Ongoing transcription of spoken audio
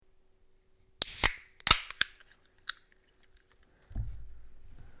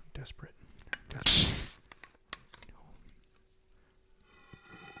Desperate.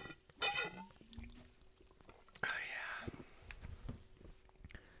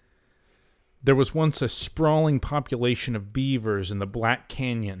 There was once a sprawling population of beavers in the Black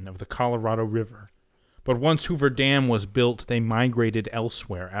Canyon of the Colorado River. But once Hoover Dam was built, they migrated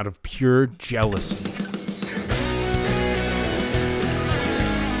elsewhere out of pure jealousy.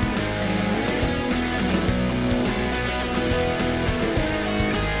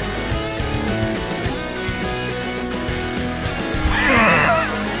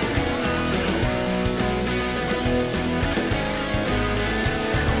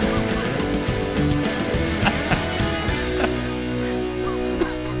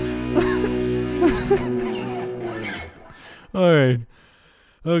 All right.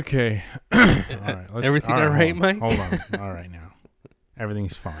 Okay. All right. Everything all right, Mike? Hold on. All right now.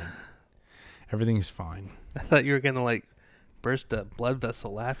 Everything's fine. Everything's fine. I thought you were going to, like, burst a blood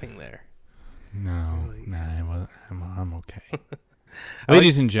vessel laughing there. No. Nah, I'm okay.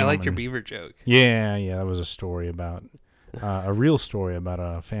 Ladies and gentlemen. I like your beaver joke. Yeah. That was a story about, a real story about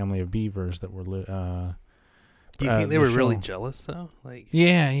a family of beavers that were... Do you think they were really jealous, though? Like,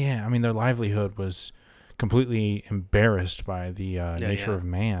 Yeah. I mean, their livelihood was completely embarrassed by the nature of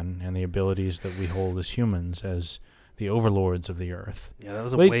man and the abilities that we hold as humans as the overlords of the earth. Yeah, that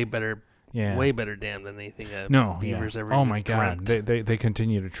was way better dam than anything beavers ever Oh my dreamt. God. They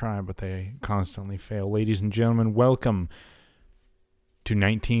continue to try, but they constantly fail. Ladies and gentlemen, welcome to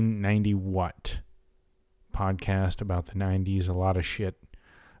 1990 What? Podcast about the 90s, a lot of shit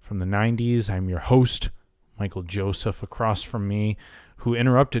from the 90s. I'm your host, Michael Joseph. Across from me, who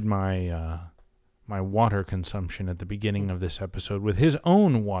interrupted my water consumption at the beginning of this episode with his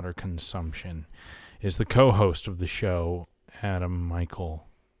own water consumption, is the co-host of the show, Adam Michael.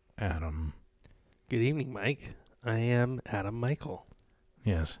 Adam. Good evening, Mike. I am Adam Michael.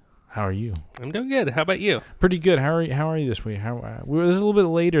 Yes. How are you? I'm doing good. How about you? Pretty good. How are you this week? This is a little bit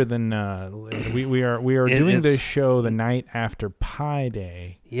later than we are doing this show the night after Pi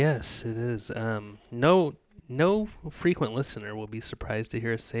Day. Yes, it is. No frequent listener will be surprised to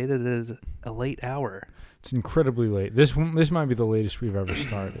hear us say that it is a late hour. It's incredibly late. This might be the latest we've ever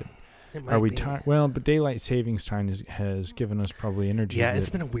started. Are we tired? Well, but daylight savings time has given us probably energy. Yeah, it's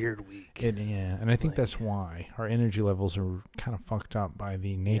been a weird week. And I think that's why our energy levels are kind of fucked up by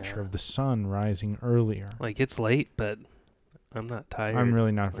the nature of the sun rising earlier. Like, it's late, but I'm not tired. I'm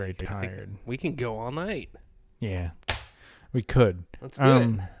really not very tired. We can go all night. Yeah, we could. Let's do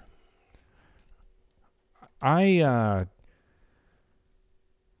it. I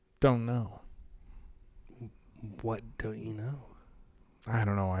don't know. What don't you know? I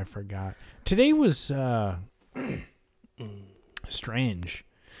don't know. I forgot. Today was strange.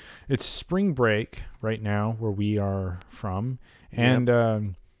 It's spring break right now where we are from. And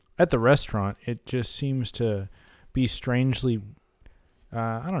at the restaurant, it just seems to be strangely,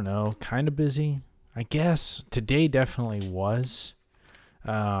 I don't know, kind of busy. I guess today definitely was.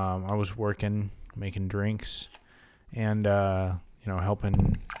 I was working, making drinks, and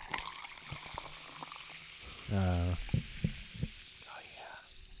helping.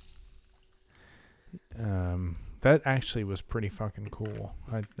 That actually was pretty fucking cool.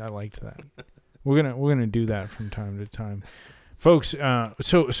 I liked that. We're gonna do that from time to time, folks.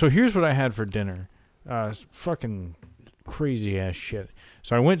 So here's what I had for dinner. Fucking crazy ass shit.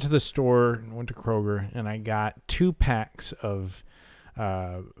 So I went to the store, went to Kroger, and I got 2 packs of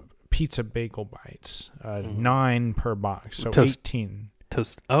pizza bagel bites, 9 per box, so 18.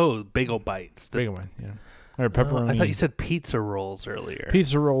 Toast. Oh, bagel bites. Bagel bite, yeah. Or pepperoni. I thought you said pizza rolls earlier.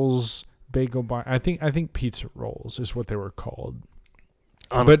 Pizza rolls, bagel bite. I think pizza rolls is what they were called.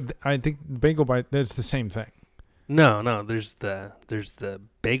 But I think bagel bite, that's the same thing. No. There's the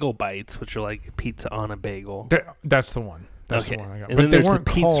bagel bites, which are like pizza on a bagel. That's the one. That's the one I got. And but then they there's weren't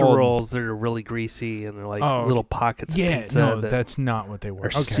the pizza called... rolls that are really greasy and they're like little pockets of pizza. No, that's not what they were.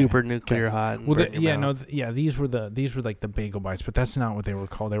 Are super nuclear hot. And these were like the bagel bites, but that's not what they were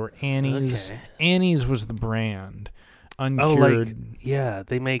called. They were Annie's. Okay. Annie's was the brand. Uncured.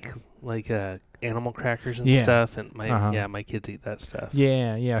 They make like animal crackers and stuff, and my kids eat that stuff.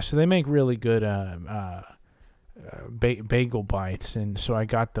 Yeah. So they make really good bagel bites, and so I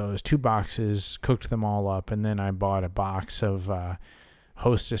got those 2 boxes, cooked them all up, and then I bought a box of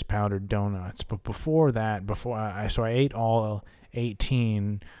Hostess powdered donuts. But before that, I ate all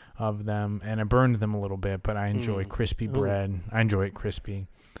 18 of them, and I burned them a little bit, but I enjoy crispy bread. I enjoy it crispy.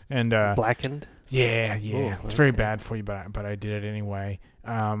 And blackened? Yeah. Ooh, it's very bad for you, but I did it anyway.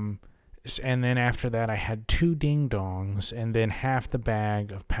 And then after that, I had 2 ding dongs and then half the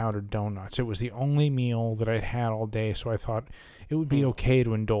bag of powdered donuts. It was the only meal that I'd had all day, so I thought it would be okay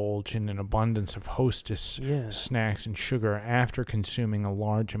to indulge in an abundance of Hostess snacks and sugar after consuming a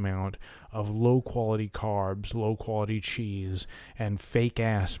large amount of low-quality carbs, low-quality cheese, and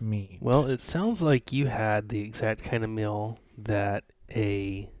fake-ass meat. Well, it sounds like you had the exact kind of meal that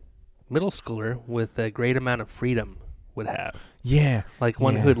a middle schooler with a great amount of freedom would have. Yeah. Like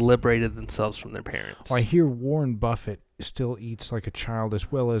one who had liberated themselves from their parents. Well, I hear Warren Buffett still eats like a child, as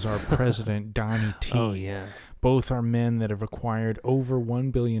well as our president, Donnie T. Oh, yeah. Both are men that have acquired over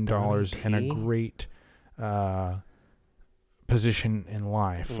 $1 billion and a great position in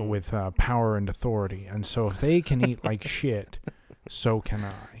life with power and authority. And so if they can eat like shit, so can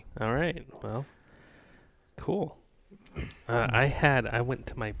I. All right. Well, cool. I went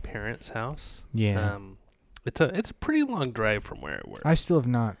to my parents' house. Yeah. It's a pretty long drive from where I work. I still have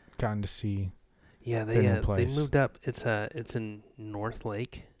not gotten to see. Yeah, they moved up. It's in North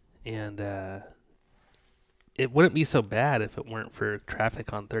Lake, and it wouldn't be so bad if it weren't for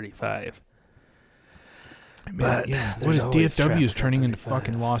traffic on 35. But yeah, what is DFW is turning into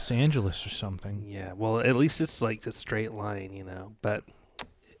fucking Los Angeles or something? Yeah, well, at least it's like just straight line, you know. But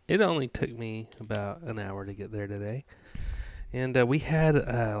it only took me about an hour to get there today, and we had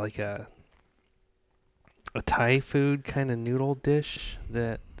like a Thai food kind of noodle dish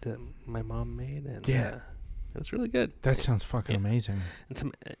that my mom made, and it was really good. That sounds fucking amazing.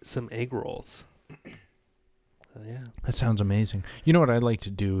 And some egg rolls. So, yeah. That sounds amazing. You know what I'd like to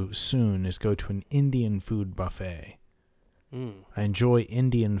do soon is go to an Indian food buffet. I enjoy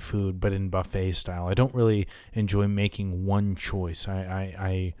Indian food, but in buffet style. I don't really enjoy making one choice.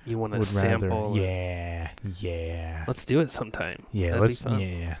 You want to would sample? Rather, yeah. Let's do it sometime. Yeah, that'd be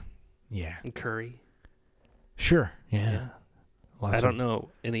fun. Yeah. And curry. Sure. Yeah. I don't know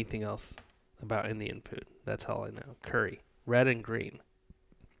anything else about Indian food. That's all I know. Curry, red and green,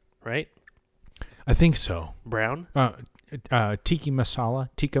 right? I think so. Brown? Tikka masala.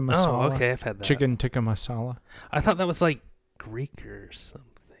 Oh, okay. I've had that. Chicken tikka masala. I thought that was like Greek or something.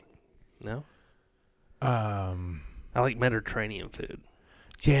 No? I like Mediterranean food.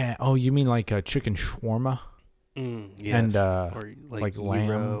 Yeah. Oh, you mean like a chicken shawarma? Yes. And or like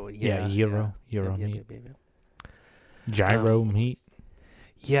gyro. lamb. Gyro meat. Yep. Gyro meat.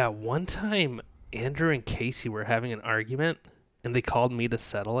 Yeah, one time Andrew and Casey were having an argument, and they called me to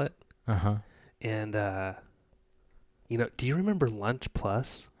settle it. Uh-huh. And, do you remember Lunch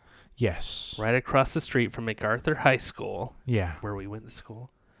Plus? Yes. Right across the street from MacArthur High School. Yeah. Where we went to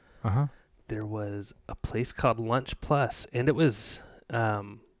school. Uh-huh. There was a place called Lunch Plus, and it was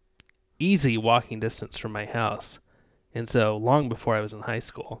easy walking distance from my house. And so long before I was in high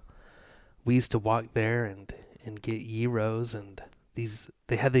school, we used to walk there and get gyros, and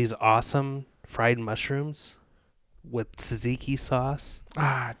they had these awesome fried mushrooms with tzatziki sauce.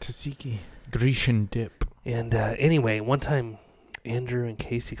 Tzatziki. Grecian dip. And anyway, one time Andrew and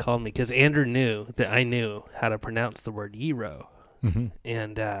Casey called me because Andrew knew that I knew how to pronounce the word gyro. Mm-hmm.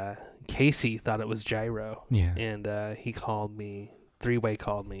 And Casey thought it was gyro. Yeah. And he called me, three-way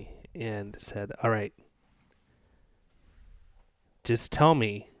called me, and said, all right, just tell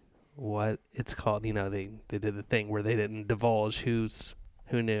me what it's called. You know, they did the thing where they didn't divulge who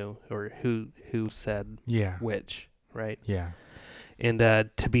knew or who said which, right? Yeah. And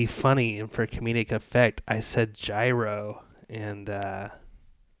to be funny and for comedic effect, I said gyro, and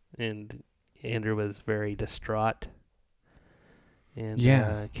Andrew was very distraught.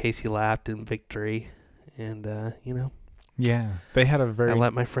 And Casey laughed in victory, and Yeah, they had a very. I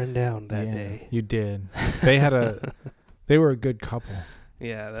let my friend down that day. You did. They were a good couple.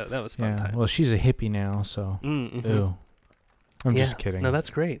 Yeah, that was fun times. Well, she's a hippie now, so. Mm-hmm. Ew. I'm just kidding. No,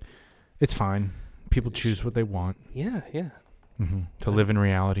 that's great. It's fine. People choose what they want. Yeah. Mm-hmm. To live in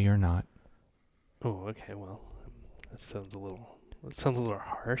reality or not. Oh, okay. Well, that sounds a little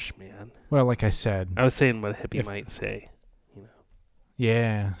harsh, man. Well, like I said, I was saying what a hippie might say.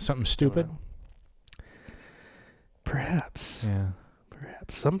 Yeah, something stupid. Perhaps. Yeah.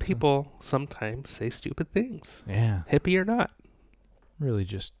 Perhaps. Some people sometimes say stupid things. Yeah. Hippie or not. Really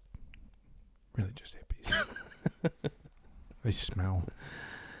just hippies. They smell.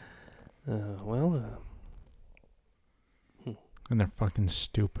 And they're fucking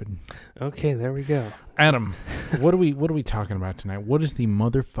stupid. Okay, there we go. Adam, what are we talking about tonight? What is the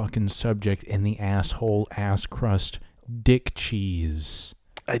motherfucking subject in the asshole ass crust dick cheese?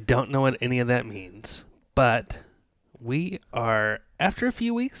 I don't know what any of that means, but we are, after a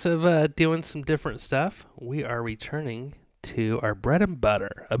few weeks of doing some different stuff, we are returning to our bread and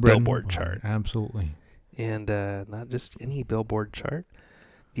butter, Billboard chart. Absolutely. And not just any Billboard chart.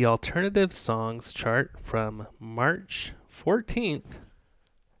 the alternative songs chart from March 14th,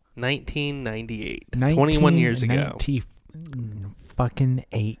 1998. 21 years ago. Fucking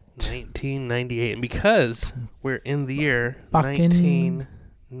 8. 1998. And because we're in the year Fucking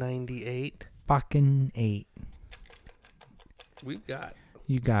 1998, fucking 8. we've got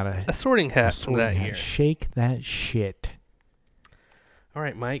You got a sorting hat from that year. Shake that shit. All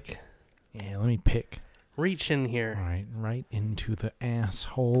right, Mike. Yeah, let me pick. Reach in here. All right into the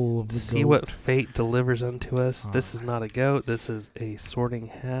asshole of the See goat. what fate delivers unto us. This is not a goat. This is a sorting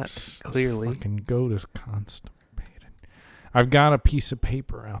hat, clearly. This fucking goat is constipated. I've got a piece of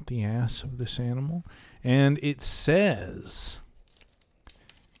paper out the ass of this animal, and it says...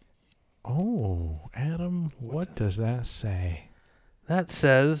 Oh, Adam, what does that say? That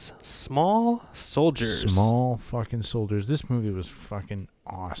says Small Soldiers. Small fucking soldiers. This movie was fucking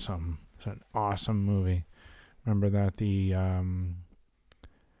awesome. It's an awesome movie. Remember that the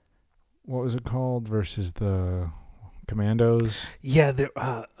what was it called versus the Commandos? Yeah, they're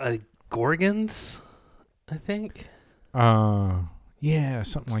Gorgons, I think. Yeah,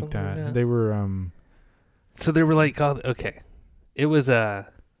 something like that. that. They were So they were like, oh, okay, it was a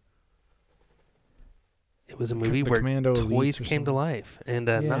movie the where Commando toys Elites or came to something. life, and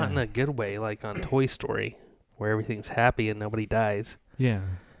Yeah. not in a good way, like on Toy Story, where everything's happy and nobody dies. Yeah.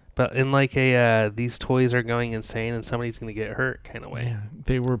 But in like a these toys are going insane and somebody's gonna get hurt kind of way. Yeah.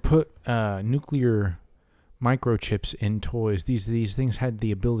 They were put nuclear microchips in toys. These things had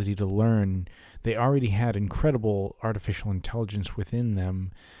the ability to learn. They already had incredible artificial intelligence within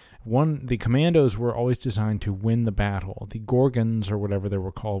them. The Commandos were always designed to win the battle. The Gorgons, or whatever they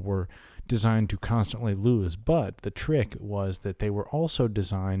were called, were designed to constantly lose. But the trick was that they were also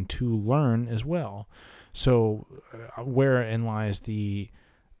designed to learn as well. So wherein lies the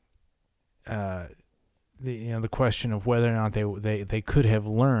question of whether or not they could have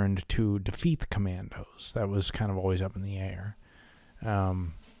learned to defeat the Commandos. That was kind of always up in the air.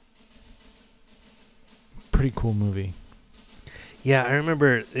 Pretty cool movie. Yeah, I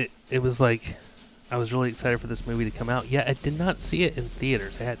remember it was like I was really excited for this movie to come out. Yeah, I did not see it in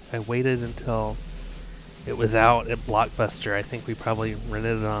theaters. I waited until it was out at Blockbuster. I think we probably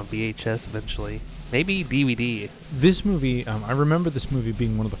rented it on VHS eventually. Maybe DVD. This movie, I remember this movie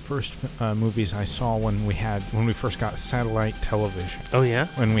being one of the first movies I saw when we first got satellite television. Oh yeah?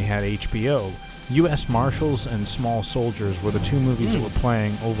 When we had HBO. U.S. Marshals and Small Soldiers were the two movies that were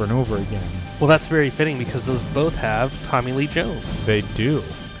playing over and over again. Well, that's very fitting because those both have Tommy Lee Jones. They do.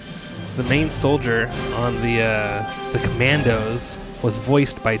 The main soldier on the Commandos was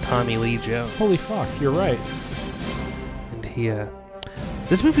voiced by Tommy Lee Jones. Holy fuck, you're right. And he,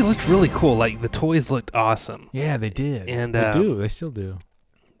 this movie looked really cool. Like, the toys looked awesome. Yeah, they did. And they do. They still do.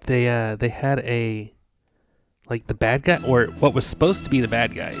 They had the bad guy, or what was supposed to be the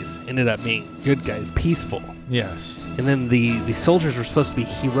bad guys, ended up being good guys, peaceful. Yes. And then the soldiers were supposed to be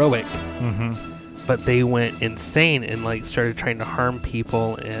heroic, but they went insane and like started trying to harm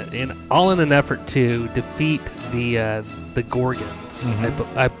people, and all in an effort to defeat the Gorgons.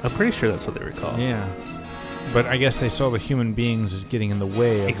 I'm pretty sure that's what they were called. Yeah. But I guess they saw the human beings as getting in the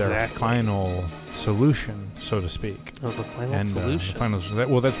way of their final solution, so to speak. Oh, the final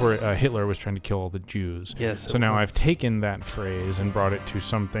solution. That's where Hitler was trying to kill all the Jews. Yes. So now I've taken that phrase and brought it to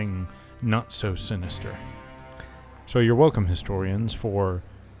something not so sinister. So you're welcome, historians, for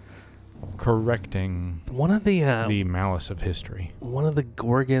correcting one of the malice of history. One of the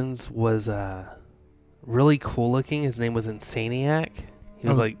Gorgons was really cool looking. His name was Insaniac. He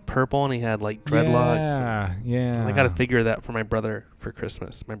was like purple and he had like dreadlocks. Yeah. I got to figure that for my brother for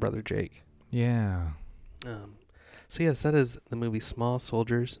Christmas. My brother Jake. Yeah. So yes, that is the movie Small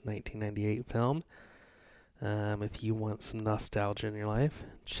Soldiers, 1998 film. If you want some nostalgia in your life,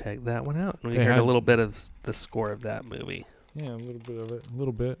 check that one out. And we heard a little bit of the score of that movie. Yeah, a little bit of it. A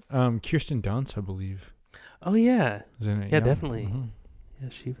little bit. Kirsten Dunst, I believe. Oh yeah. Is in it? Yeah, definitely. Mm-hmm. Yeah,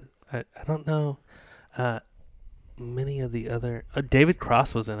 she. I don't know. Many of the other David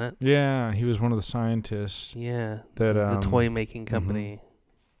Cross was in it. Yeah, he was one of the scientists. Yeah, that the toy making company.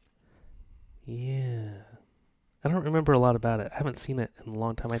 Yeah, I don't remember a lot about it. I haven't seen it in a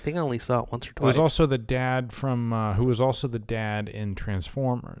long time. I think I only saw it once or twice. It was also the dad from who was also the dad in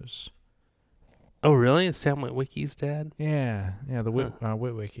Transformers. Oh, really? Is Sam Witwicky's dad? Yeah, the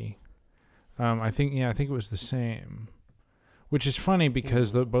Witwicky. I think it was the same. Which is funny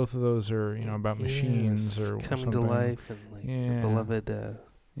because both of those are, about machines or coming something. to life and like your beloved.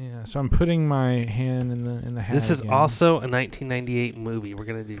 Yeah, so I'm putting my hand in the hat. This is again. also a 1998 movie. We're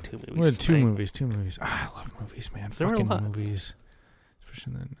gonna do two movies. We're two movies. I love movies, man. There Fucking movies,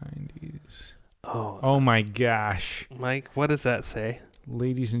 especially in the 90s. Oh. Oh my gosh, Mike, what does that say?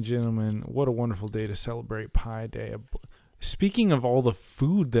 Ladies and gentlemen, what a wonderful day to celebrate Pi Day. Speaking of all the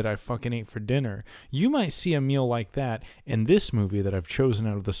food that I fucking ate for dinner, you might see a meal like that in this movie that I've chosen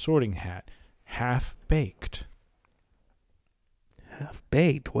out of the sorting hat, Half Baked. Half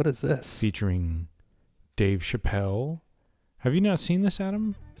Baked? What is this? Featuring Dave Chappelle. Have you not seen this,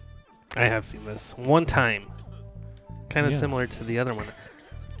 Adam? I have seen this one time. Kind of similar to the other one.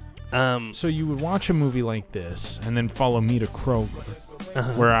 So you would watch a movie like this and then follow me to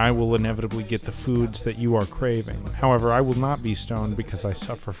Kroger, where I will inevitably get the foods that you are craving. However, I will not be stoned because I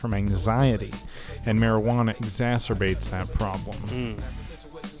suffer from anxiety, and marijuana exacerbates that problem.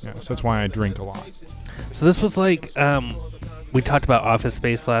 Yeah, so that's why I drink a lot. So this was like, we talked about Office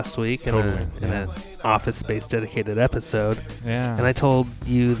Space last week in an Office Space dedicated episode. Yeah. And I told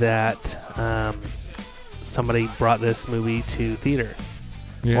you that somebody brought this movie to theater.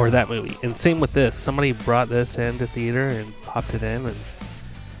 Yeah. Or that movie. And same with this. Somebody brought this into theater and popped it in, and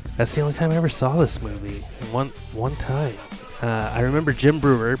that's the only time I ever saw this movie. One time. I remember Jim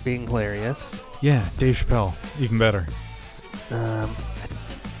Brewer being hilarious. Yeah, Dave Chappelle, even better. I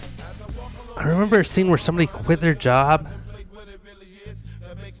remember a scene where somebody quit their job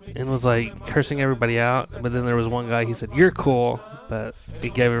and was like cursing everybody out, but then there was one guy, he said, "You're cool," but he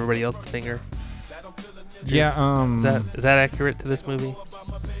gave everybody else the finger. Yeah, Is that accurate to this movie?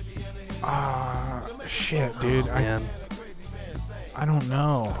 Shit, dude. Oh, man. I don't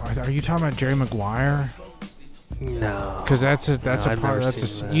know. Are you talking about Jerry Maguire? No. Because that's a I've part. never That's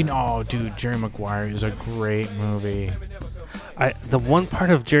seen a that. you know, dude. Jerry Maguire is a great movie. The one part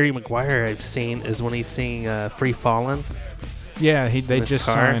of Jerry Maguire I've seen is when he's singing "Free Fallin'." Yeah, they his just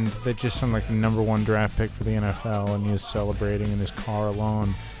car? signed like the #1 draft pick for the NFL, and he was celebrating in his car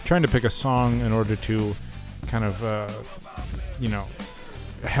alone, trying to pick a song in order to kind of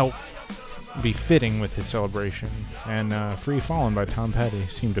help be fitting with his celebration. And "Free Fallin'" by Tom Petty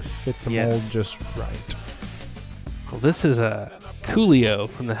seemed to fit the mold just right. Well, this is Coolio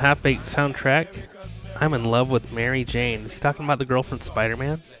from the Half Baked soundtrack. I'm in love with Mary Jane. Is he talking about the girl from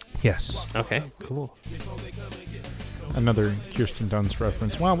Spider-Man? Yes. Okay, cool. Another Kirsten Dunst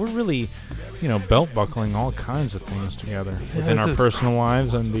reference. Wow, we're really, belt buckling all kinds of things together within our personal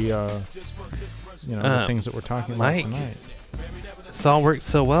lives and the things that we're talking about Mike, tonight. This all works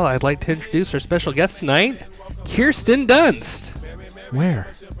so well. I'd like to introduce our special guest tonight, Kirsten Dunst. Where?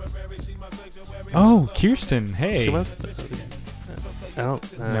 Oh, Kirsten. Hey. She must. I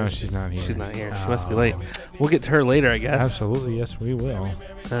don't. No, she's not here. She's not here. She must be late. We'll get to her later, I guess. Absolutely, yes, we will.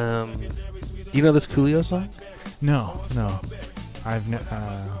 You know this Coolio song? No.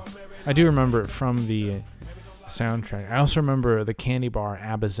 I do remember it from the soundtrack. I also remember the candy bar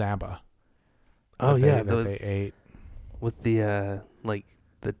Abba Zaba. Oh yeah, that they ate with the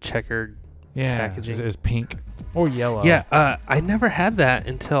the checkered packaging. It was pink or yellow. Yeah, I never had that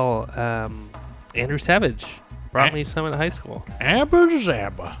until Andrew Savage brought me some in high school. Abba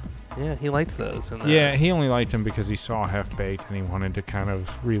Zaba. Yeah, he liked those. And, yeah, he only liked them because he saw Half Baked and he wanted to kind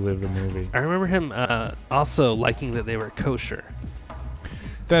of relive the movie. I remember him also liking that they were kosher.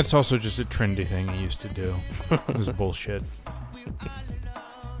 That's also just a trendy thing he used to do. It was bullshit.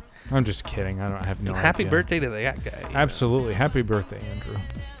 I'm just kidding. I have no idea. Happy birthday to that guy. Absolutely. Happy birthday, Andrew.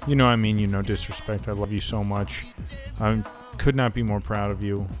 I mean no disrespect. I love you so much. I could not be more proud of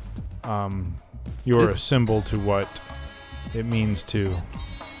you. You're a symbol to what it means to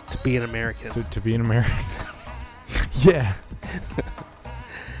be an American. To be an American. Yeah.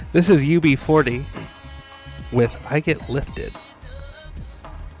 This is UB40 with I Get Lifted.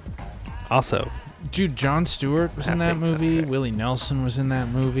 Also, dude, Jon Stewart was in that movie. Willie Nelson was in that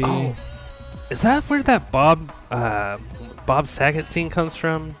movie. Oh. Is that where that Bob Saget scene comes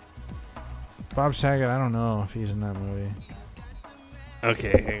from? Bob Saget, I don't know if he's in that movie.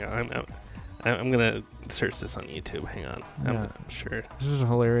 Okay, hang on. I'm gonna search this on YouTube. Hang on. I'm sure. This is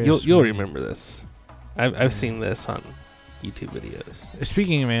hilarious. You'll remember this. I've seen this on YouTube videos.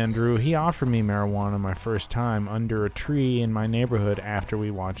 Speaking of Andrew, he offered me marijuana my first time under a tree in my neighborhood after we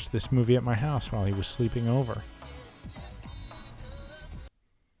watched this movie at my house while he was sleeping over.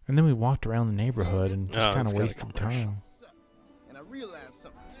 And then we walked around the neighborhood and just kind of wasted time. And I realized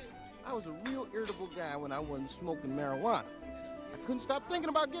something. I was a real irritable guy when I wasn't smoking marijuana. I couldn't stop thinking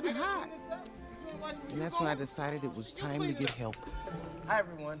about getting high. And that's when I decided it was time to get help. Hi,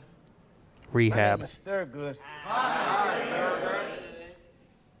 everyone. Rehab. My name is Thurgood.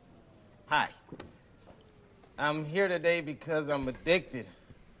 Hi. I'm here today because I'm addicted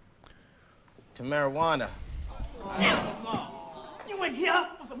to marijuana. You went here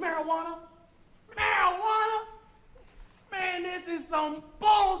for some marijuana? Marijuana? Man, this is some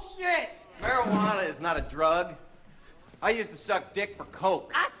bullshit. Marijuana is not a drug. I used to suck dick for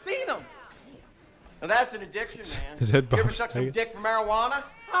coke. I seen him. Now that's an addiction, man. Is that you ever Bob suck some Saget? dick for marijuana?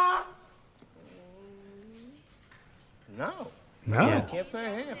 Huh? No. No. Yeah. Can't say I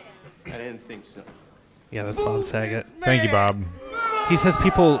have. I didn't think so. Yeah, that's Bob Saget. Thank you, Bob. He says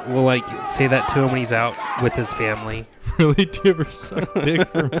people will like say that to him when he's out with his family. Really? Do you ever suck dick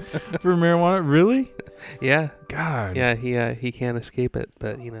for marijuana? Really? Yeah, God. yeah, he can't escape it,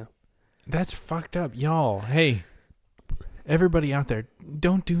 but you know. That's fucked up. Y'all, hey, everybody out there,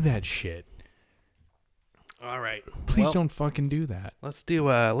 don't do that shit. All right, Please well, don't fucking do that. Let's do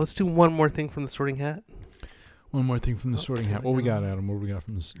one more thing from the Sorting Hat. One more thing from the Sorting Hat. What we go. got, Adam? What do we got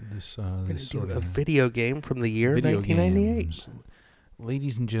from this We're gonna do sort a of video game from the year video 1998. games?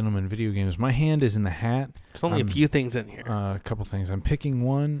 Ladies and gentlemen, video games. My hand is in the hat. There's only a few things in here. A couple things. I'm picking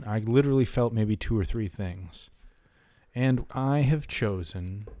one. I literally felt maybe 2 or 3 things. And I have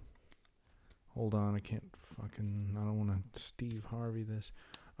chosen... Hold on, I don't want to Steve Harvey this.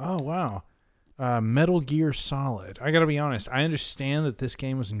 Oh, wow. Metal Gear Solid. I got to be honest. I understand that this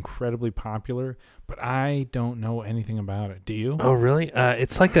game was incredibly popular, but I don't know anything about it. Do you? Oh, really?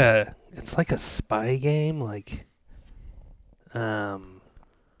 It's like a spy game. Like, I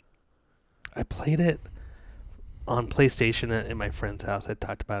played it on PlayStation at my friend's house. I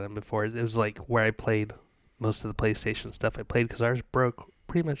talked about it before. It was like where I played most of the PlayStation stuff I played because ours broke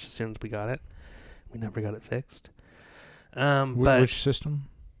pretty much as soon as we got it. We never got it fixed. But Which system?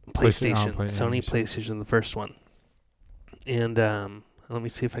 PlayStation, Oh, Sony yeah, PlayStation, the first one. And let me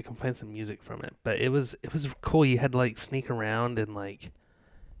see if I can find some music from it. But it was cool. You had to like sneak around and like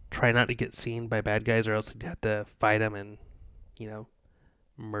try not to get seen by bad guys, or else you'd have to fight them and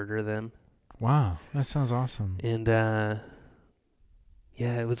murder them. Wow, that sounds awesome. And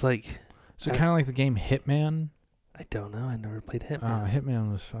yeah, it was like So kind of like the game Hitman. I don't know. I never played Hitman. Hitman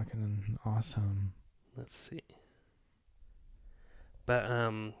was fucking awesome. Let's see. But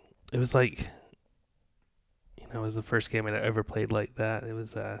it was like, it was the first game I'd ever played like that. It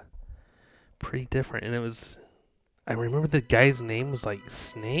was pretty different, and it was. I remember the guy's name was like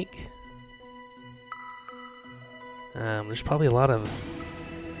Snake. There's probably a lot of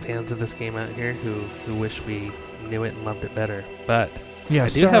fans of this game out here who wish we knew it and loved it better, but Yeah, I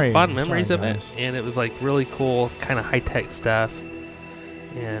do have fond memories of it, and it was like really cool, kind of high tech stuff,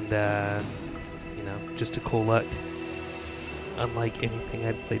 and just a cool look. Unlike anything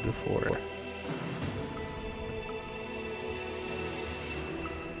I'd played before.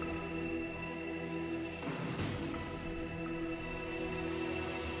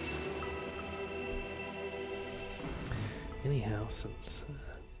 Anyhow, since...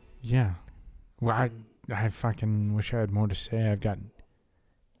 Yeah. Well, I fucking wish I had more to say. I've got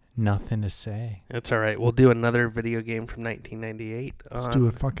nothing to say. That's alright. We'll do another video game from 1998. Let's do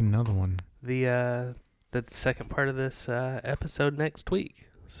a fucking another one. The second part of this episode next week.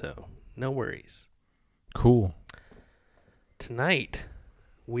 So, no worries. Cool. Tonight,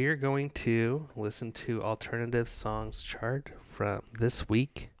 we're going to listen to Alternative Songs Chart from this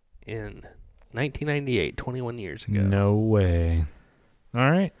week in 1998, 21 years ago. No way. All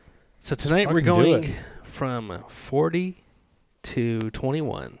right. So tonight we're fucking do going from 40 to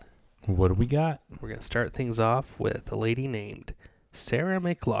 21. What do we got? We're going to start things off with a lady named Sarah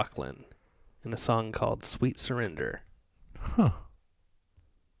McLachlan in a song called Sweet Surrender. Huh.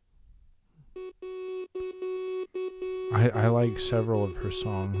 I like several of her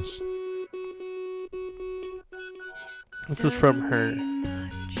songs. This is from her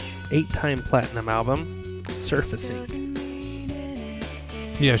 8-time platinum album, Surfacing.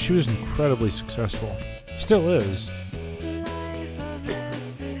 Yeah, she was incredibly successful. Still is.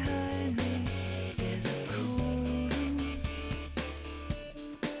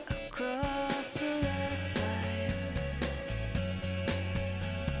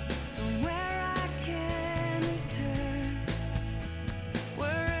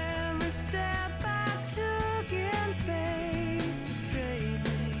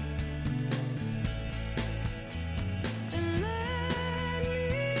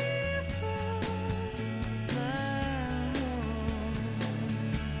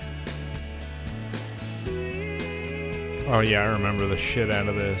 Oh yeah, I remember the shit out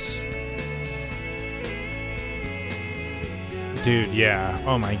of this. Dude, yeah.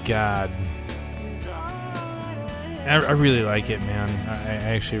 Oh my god. I really like it, man.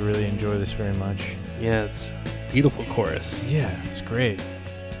 I actually really enjoy this very much. Yeah, it's a beautiful chorus. Yeah, it's great.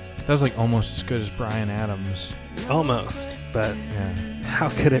 That was like almost as good as Bryan Adams. Almost, but Yeah. how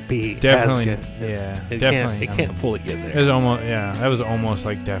could it be Definitely, as good? yeah, It definitely. Can't, it can't fully get It there. was almost, yeah, that was almost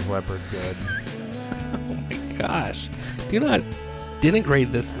like Def Leppard good. Oh my gosh. Do not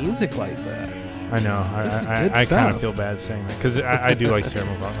denigrate this music like that. I know. This is good I kind of stuff. feel bad saying that because I do like Sarah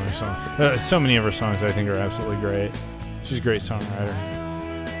McLachlan's songs. So many of her songs I think are absolutely great. She's a great songwriter.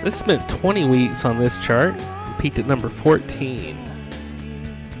 This spent 20 weeks on this chart and peaked at number 14.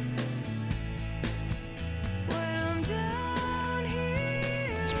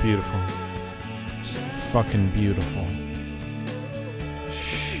 It's beautiful. It's fucking beautiful.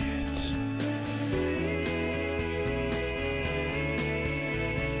 Shit.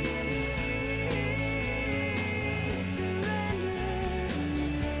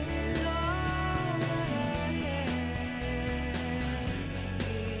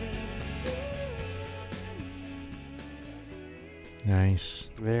 Nice.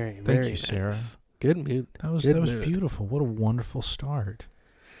 Very, Thank very you, Sarah. nice. Good mood. That was Good that was mood. beautiful. What a wonderful start.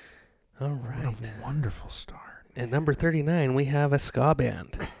 All What right. a wonderful start. At number 39, we have a ska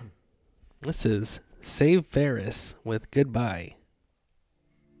band. This is Save Ferris with Goodbye.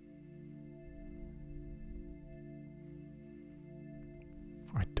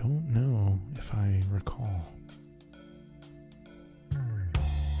 I don't know if I recall.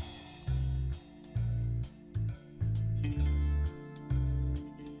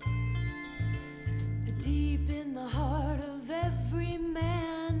 Deep in the heart of every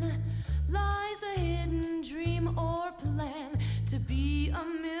man lies a hidden dream or plan to be a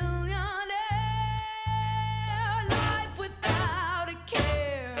millionaire. Life without a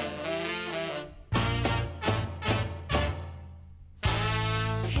care.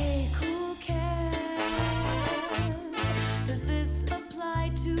 Hey, cool cat, does this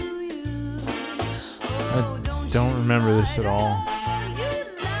apply to you? Oh, don't remember this at all.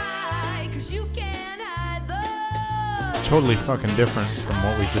 It's totally fucking different from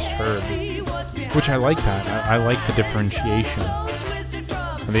what we just heard, which I like that. I like the differentiation,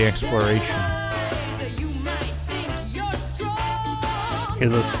 the exploration. Hear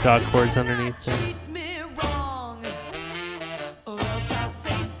those ska chords underneath there?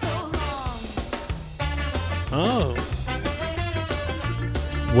 Oh.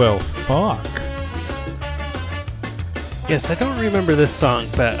 Well, fuck. Yes, I don't remember this song,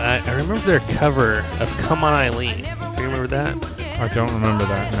 but I remember their cover of Come On Eileen. Do you remember that? I don't remember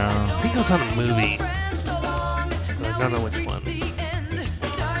that now. I think it was on a movie. I don't know which one.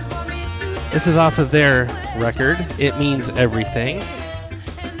 This is off of their record, It Means Everything.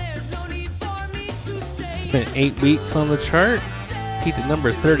 Spent 8 weeks on the chart. Peaked at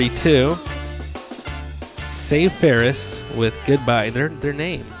number 32. Save Ferris with Goodbye. Their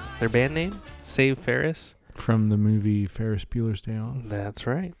name, their band name, Save Ferris. From the movie Ferris Bueller's Day Off. That's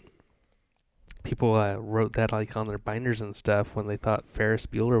right. People wrote that like on their binders and stuff when they thought Ferris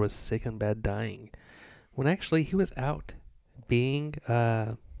Bueller was sick and bad dying, when actually he was out being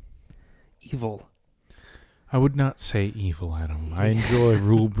evil. I would not say evil, Adam. I enjoy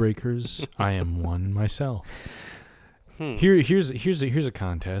rule breakers. I am one myself. Here's a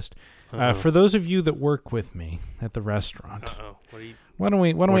contest. For those of you that work with me at the restaurant. Uh-oh. What are you? Why don't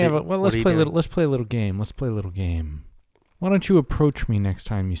we have a let's play a little game. Let's play a little game. Why don't you approach me next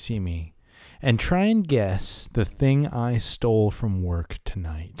time you see me and try and guess the thing I stole from work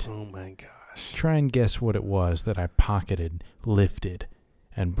tonight. Oh my gosh. Try and guess what it was that I pocketed, lifted,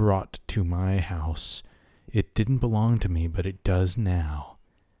 and brought to my house. It didn't belong to me, but it does now.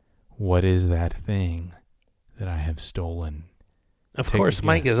 What is that thing that I have stolen? Of Take a course,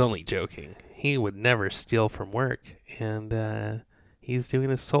 Mike guess. is only joking. He would never steal from work, and he's doing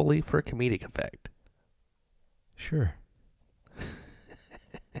this solely for comedic effect. Sure.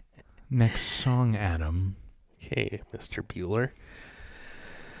 Next song, Adam. Okay, Mr. Bueller.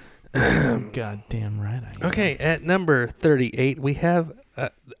 Goddamn right I am. Okay, at number 38, we have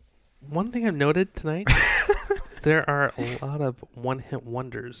one thing I've noted tonight. There are a lot of one-hit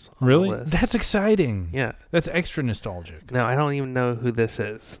wonders on Really? the list. That's exciting. Yeah. That's extra nostalgic. Now, I don't even know who this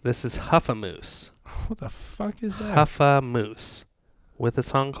is. This is Huffamoose. What the fuck is that? Huffamoose. With a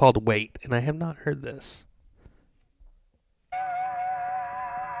song called Wait, and I have not heard this.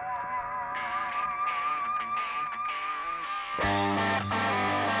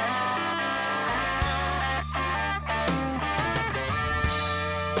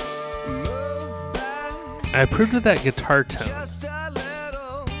 I approved of that guitar tone.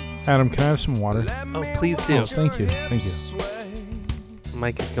 Adam, can I have some water? Oh, please do. Oh, thank you. Thank you.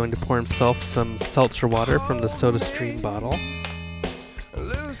 Mike is going to pour himself some seltzer water from the SodaStream bottle.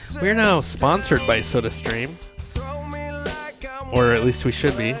 We're now sponsored by SodaStream. Or at least we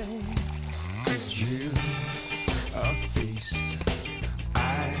should be.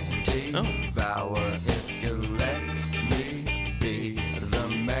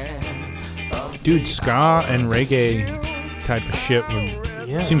 Dude, ska and reggae type of shit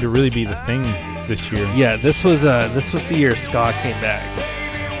would seem to really be the thing this year. Yeah, this was the year ska came back.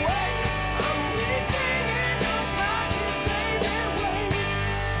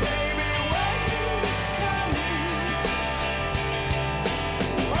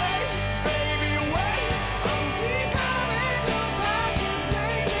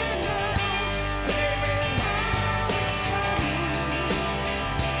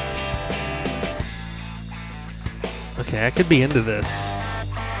 Okay, I could be into this.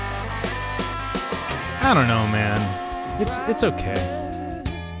 I don't know, man. It's okay.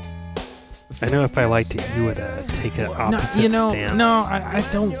 I know if I liked it, you would take an opposite stance. I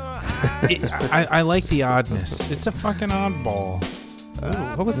don't. I like the oddness. It's a fucking oddball.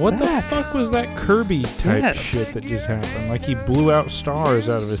 What the that? fuck was that Kirby type Yes. shit that just happened? Like he blew out stars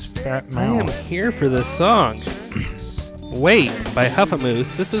out of his fat I am mouth. here for this song. Wait, by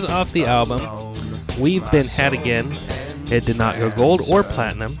Huffamoose. This is off the album We've Been Had Again. It did not go gold or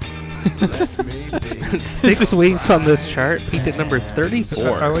platinum. 6 weeks on this chart, peaked at number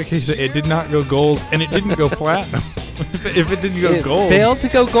 34. I like he said it did not go gold and it didn't go platinum. if it didn't go It gold, failed to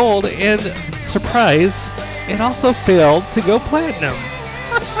go gold, and surprise, it also failed to go platinum.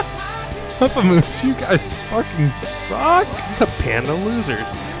 Huffamoose, you guys fucking suck. The Panda Losers.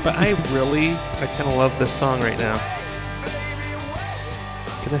 But I kind of love this song right now.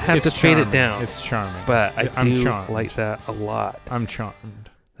 Gonna have It's to fade it charming. down. It's charming. But I'm do charmed. like that a lot. I'm charmed.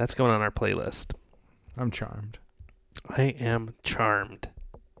 That's going on our playlist. I'm charmed. I am charmed.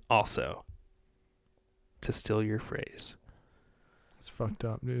 Also, to steal your phrase. It's fucked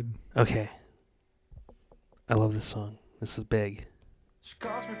up, dude. Okay. I love this song. This was big.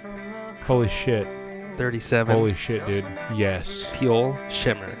 Holy shit. 37. Holy shit, dude. Yes. Pure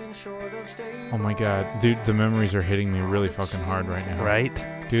Shimmer. Oh my god. Dude, the memories are hitting me really fucking hard right now. Right?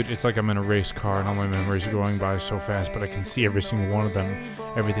 Dude, it's like I'm in a race car and all my memories are going by so fast, but I can see every single one of them.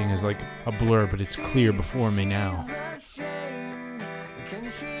 Everything is like a blur, but it's clear before me now. Oh my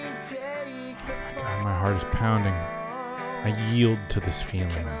god, my heart is pounding. I yield to this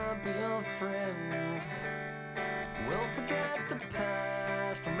feeling.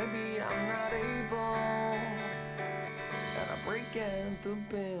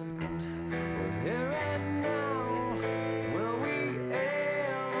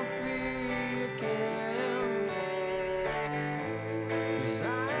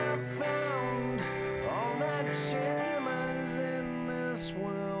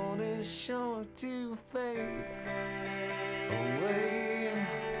 To fade away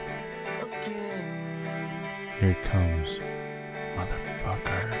again. Here it comes,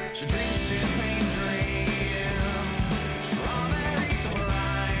 motherfucker. She drinks champagne dreams, strawberry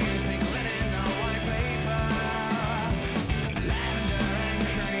surprise, pink linen on white paper, lavender and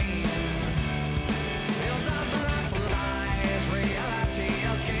cream, fills up her life with lies, reality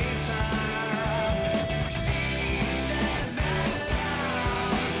escapes her. She says that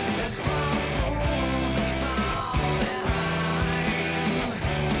love is for fools who fall behind.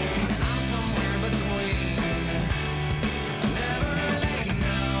 I'm somewhere between. I never let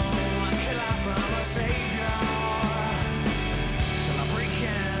know a killer from a savior till I break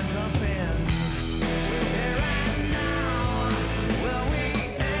hands up in. We're here and now. Will we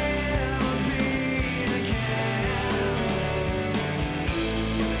ever be again?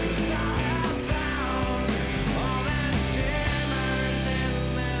 'Cause I have found all that shimmers in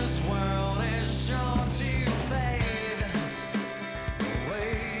this world is sure to fade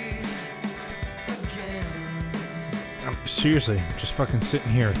away again. Seriously, just fucking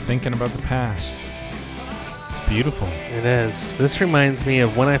sitting here thinking about the past. It's beautiful. It is. This reminds me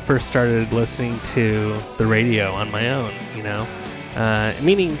of when I first started listening to the radio on my own,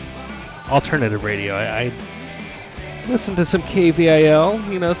 meaning alternative radio. I listened to some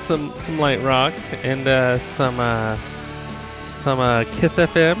KVIL, some light rock, and some Kiss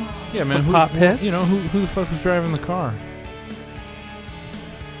FM. Yeah, man. Some pop hits. Who the fuck was driving the car?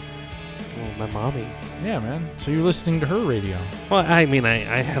 Oh, my mommy. Yeah, man. So you're listening to her radio. Well, I mean,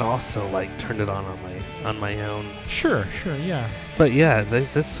 I had also turned it on my own. Sure, yeah. But yeah,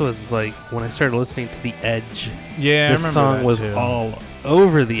 this was when I started listening to The Edge. Yeah, I This remember song that was too. all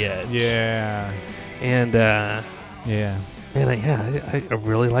over The Edge. Yeah, And yeah. man, I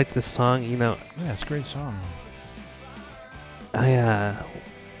really like this song. Yeah, it's a great song. I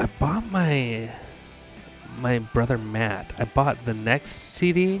bought my brother Matt. I bought the next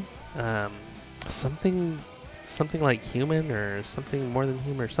CD, something like Human or something more than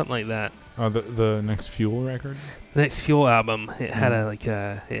Human or something like that. Oh, the next Fuel record? The next Fuel album. It had it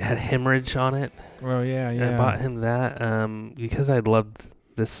had Hemorrhage on it. Oh, yeah. And I bought him that because I loved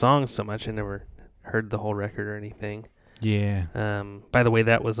this song so much. I never heard the whole record or anything. Yeah. By the way,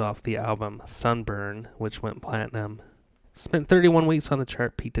 that was off the album Sunburn, which went platinum. Spent 31 weeks on the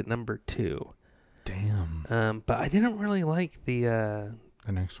chart, peaked at number 2. Damn. But I didn't really like the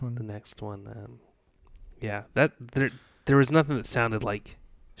next one? the next one. Yeah, that there was nothing that sounded like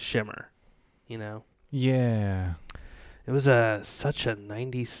Shimmer, you know. Yeah. It was such a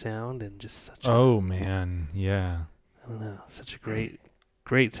 90s sound and just such Oh, man. Yeah. I don't know, such a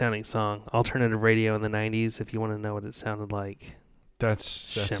great sounding song. Alternative radio in the 90s, if you want to know what it sounded like. That's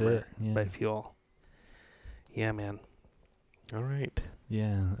Shimmer it. Yeah. by Fuel. Yeah, man. All right.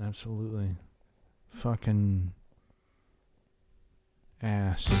 Yeah, absolutely. Fucking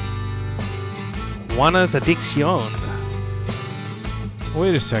ass. Juana's Adicción.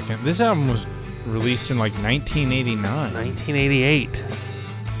 Wait a second. This album was released in like 1989. 1988.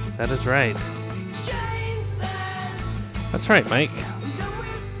 That is right. That's right, Mike.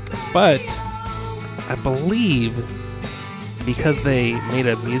 But I believe because they made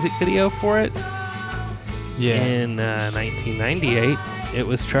a music video for it Yeah. in 1998, it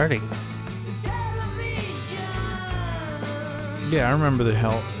was charting. Yeah, I remember the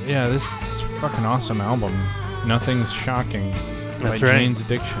hell. Yeah, this is a fucking awesome album. Nothing's Shocking. That's by right. Jane's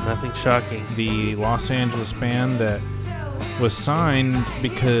Addiction. Nothing shocking. The Los Angeles band that was signed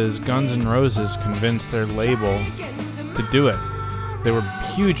because Guns N' Roses convinced their label to do it. They were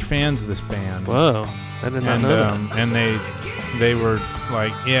huge fans of this band. Whoa, I did not And know that. and they were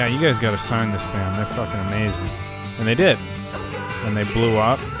like, yeah, you guys got to sign this band. They're fucking amazing. And they did. And they blew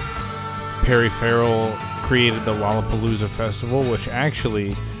up. Perry Farrell created the Lollapalooza Festival, which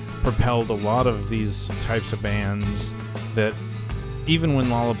actually propelled a lot of these types of bands that even when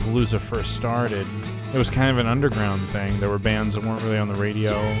Lollapalooza first started, it was kind of an underground thing. There were bands that weren't really on the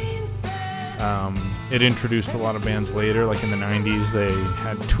radio. It introduced a lot of bands later, like in the 90s. They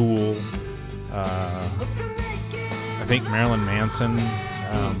had Tool, I think Marilyn Manson,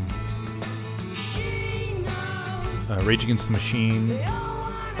 Rage Against the Machine,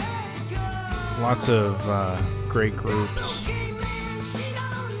 lots of great groups.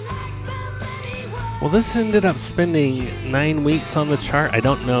 Well, this ended up spending 9 weeks on the chart. I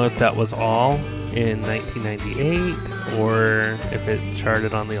don't know if that was all in 1998 or if it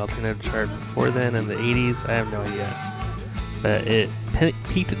charted on the alternative chart before then in the 80s. I have no idea. But it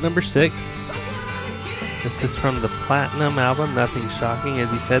peaked at number 6. This is from the Platinum album, Nothing Shocking,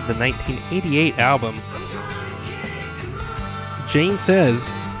 as you said, the 1988 album. Jane Says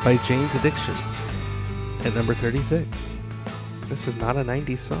by Jane's Addiction at number 36. This is not a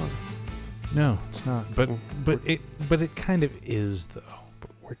 90s song. No, it's not. But it kind of is though.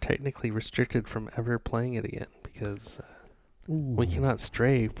 We're technically restricted from ever playing it again because we cannot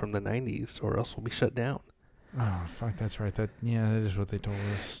stray from the 90s or else we'll be shut down. Oh fuck, that's right. That is what they told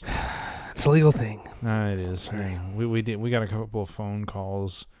us. It's a legal thing. It is. Sorry. Yeah. We got a couple of phone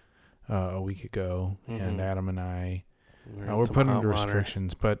calls a week ago, and Adam and I we're put under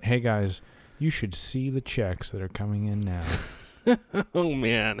restrictions. But hey, guys, you should see the checks that are coming in now. Oh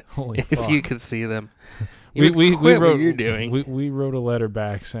man! Holy if fuck! you could see them, we quit wrote what you're doing. We wrote a letter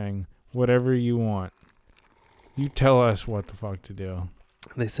back saying whatever you want. You tell us what the fuck to do.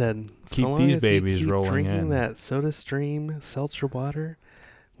 They said, Keep so long these as babies you keep rolling drinking in. that Soda Stream seltzer water,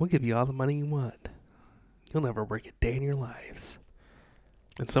 we'll give you all the money you want. You'll never work a day in your lives.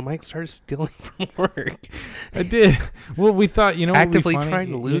 And so Mike started stealing from work. I did. Well, we thought, what Actively would be funny?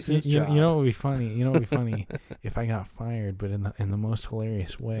 trying to lose his job. You know what would be funny? You know what would be funny? If I got fired, but in the most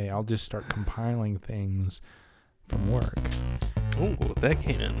hilarious way, I'll just start compiling things from work. Oh, that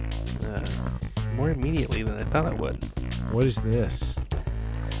came in more immediately than I thought it would. What is this?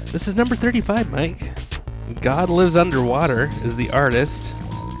 This is number 35, Mike. God Lives Underwater is the artist.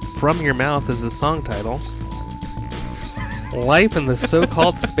 From Your Mouth is the song title. Life in the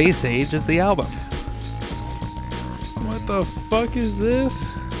So-Called Space Age is the album. What the fuck is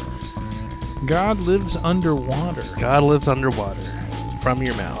this? God Lives Underwater. God Lives Underwater. From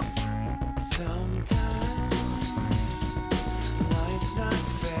Your Mouth.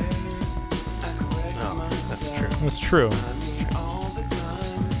 Oh, that's true. That's true.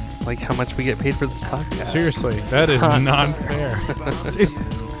 Like how much we get paid for this podcast. Seriously, that is not fair. Dude,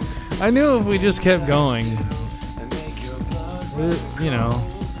 I knew if we just kept going,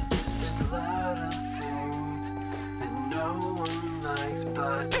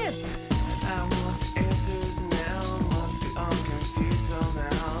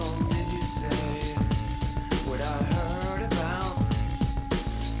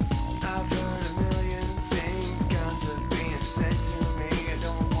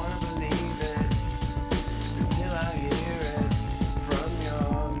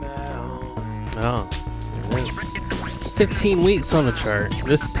 15 weeks on the chart.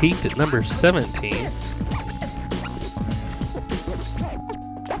 This peaked at number 17.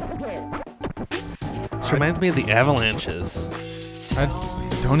 This reminds me of the Avalanches. I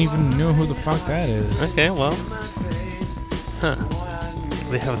don't even know who the fuck that is. Okay, well. Huh.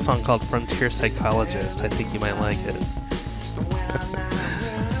 They have a song called Frontier Psychologist. I think you might like it.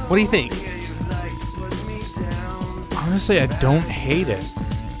 What do you think? Honestly, I don't hate it.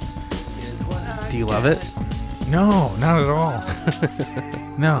 Do you love it? No, not at all.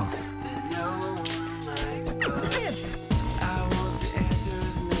 No.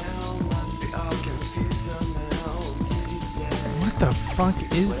 What the fuck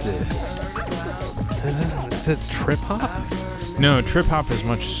is this? Is it trip hop? No, trip hop is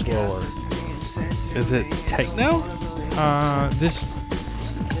much slower. Is it techno? This,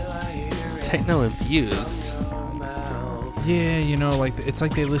 Techno infused. yeah, you know, like it's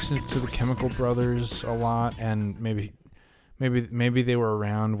like they listened to the Chemical Brothers a lot, and maybe they were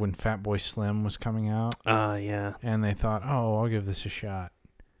around when Fatboy Slim was coming out, Yeah. and they thought, oh, I'll give this a shot,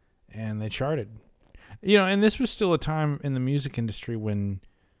 and they charted. You know, and this was still a time in the music industry when,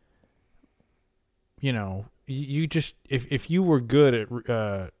 you know, you just if you were good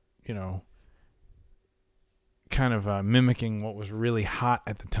at you know, kind of mimicking what was really hot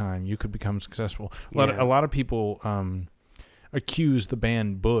at the time, you could become successful. A lot of people accuse the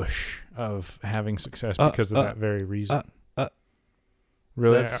band Bush of having success because of that very reason.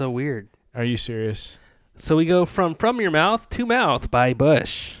 Really? That's so weird. Are you serious? So we go from Your Mouth to Mouth by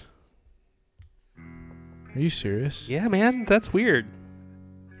Bush. Are you serious? Yeah, man, that's weird.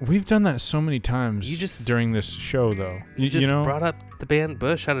 We've done that so many times You just- during this show, though. You just know? brought up the band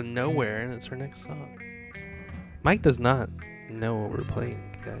Bush out of nowhere, and it's our next song. Mike does not know what we're playing,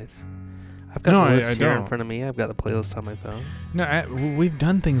 guys. I've got No, the list I here in don't. front of me. I've got the playlist on my phone. No, we've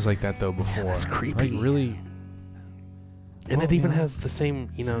done things like that, though, before. that's creepy. Like, really. And Well, it even you know. has the same,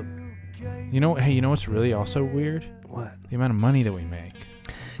 You know, hey, you know what's really also weird? what? The amount of money that we make.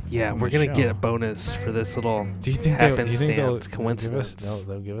 Yeah, on we're the going to show. get a bonus for this little Do you think happenstance, they'll coincidence.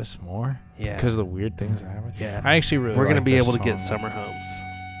 they'll give us more? Yeah. Because of the weird things that happen? Yeah. I actually really We're going to be able to get summer homes.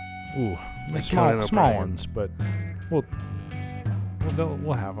 Ooh, Like small Conan small O'Brien. ones, but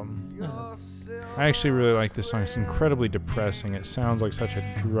we'll have them. I actually really like this song. It's incredibly depressing. It sounds like such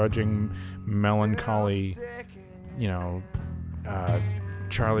a drudging, melancholy, you know,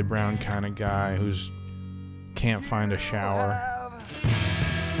 Charlie Brown kind of guy who's can't find a shower.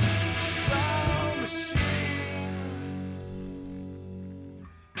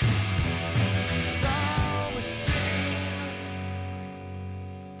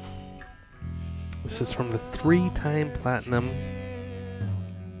 This is from the 3-time platinum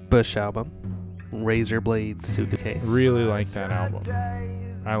Bush album, Razorblade Suitcase. Really like that album.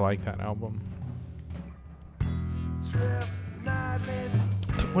 I like that album.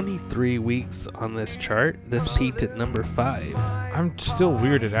 23 weeks on this chart. This peaked at number 5. I'm still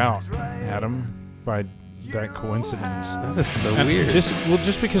weirded out, Adam, by that coincidence. That is so And weird.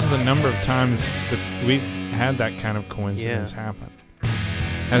 Just because of the number of times that we've had that kind of coincidence happen.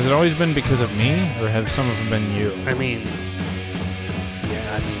 Has it always been because of me, or have some of them been you? I mean,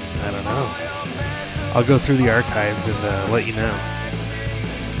 I don't know. I'll go through the archives and let you know.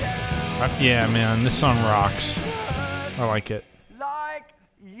 Yeah, man, this song rocks. I like it. Like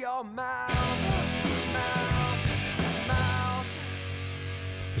your mouth.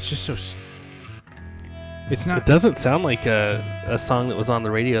 It's just so. It's not. It doesn't sound like a song that was on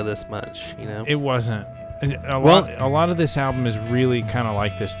the radio this much, you know? It wasn't. And a Well- lot of this album is really kind of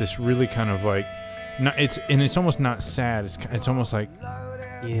like this. This really kind of like, not, it's almost not sad. It's almost like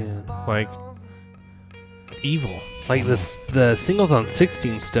Yeah. evil. Like the singles on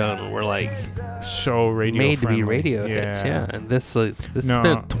 16 Stone were like So radio made friendly. to be radio hits, yeah. And this has No.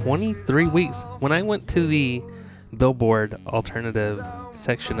 been 23 weeks. When I went to the Billboard alternative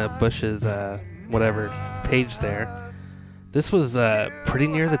section of Bush's whatever page there, this was pretty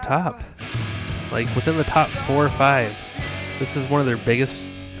near the top, like within the top 4 or 5. This is one of their biggest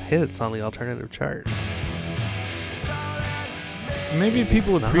hits on the alternative chart. Maybe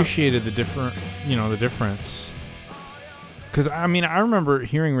people It's not. appreciated the difference. Because I mean, I remember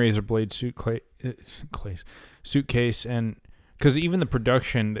hearing Razorblade Suitcase, and because even the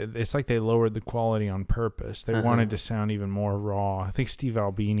production, it's like they lowered the quality on purpose. They wanted to sound even more raw. I think Steve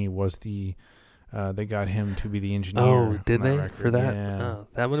Albini was they got him to be the engineer. Oh, did on that they record. for that? Yeah, Oh,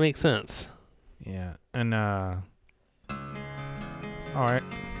 that would make sense. yeah. And I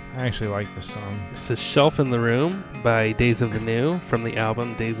actually like this song. This is Shelf in the Room by Days of the New from the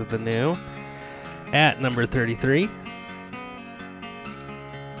album Days of the New at number 33.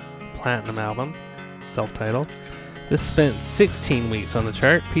 Platinum album, self-titled. This spent 16 weeks on the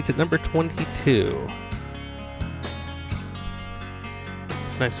chart, peaked at number 22.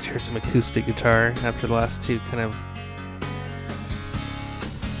 It's nice to hear some acoustic guitar after the last two kind of...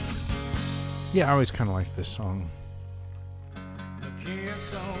 Yeah, I always kind of like this song. The kids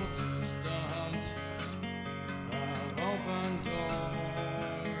so distant have opened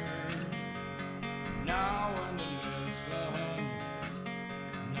doors. Now when they listen,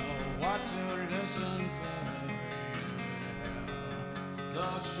 know what to listen for. The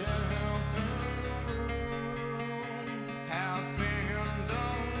sheriff has been the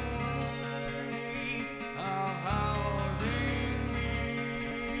way of holding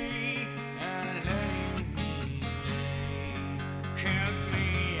me and letting me stay. Kick me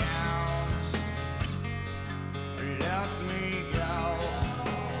out, let me go.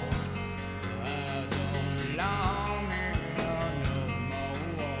 I don't belong here no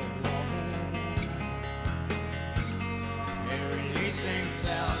more. Releasing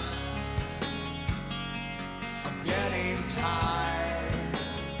sense of getting tired.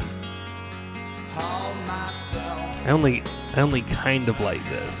 Hold myself, I only kind of like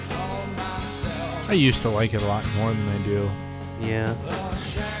this. hold myself. I used to like it a lot more than I do. Yeah. The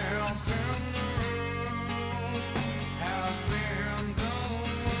sheriff has been the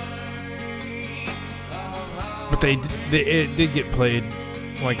way of But it did get played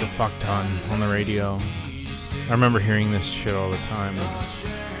like a fuck ton on the radio. I remember hearing this shit all the time.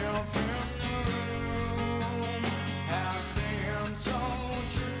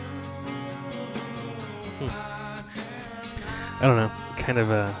 I don't know. Kind of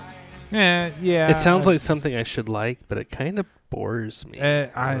a... Yeah. It sounds like something I should like, but it kind of bores me.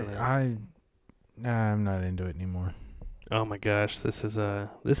 I don't know. I'm not into it anymore. Oh my gosh, this is a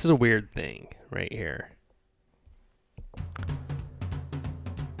weird thing right here.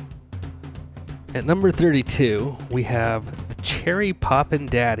 At number 32, we have the Cherry Poppin'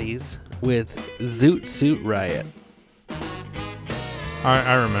 Daddies with Zoot Suit Riot.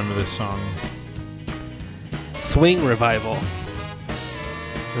 I remember this song. Swing Revival.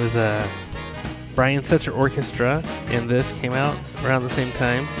 It was a Brian Setzer Orchestra, and this came out around the same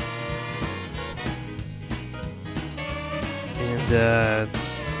time. And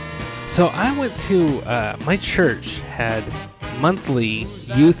so I went to my church had monthly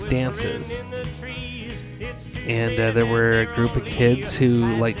youth dances, and there were a group of kids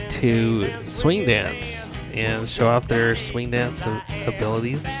who liked to swing dance and show off their swing dance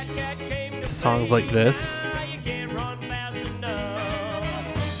abilities to songs like this.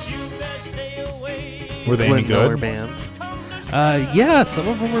 Were they any Glenn Miller good? Band. Yeah, some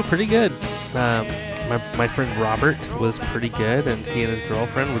of them were pretty good. My friend Robert was pretty good, and he and his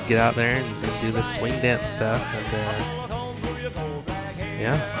girlfriend would get out there and do the swing dance stuff. And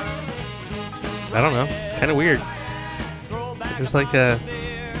yeah, I don't know. It's kind of weird. There's like a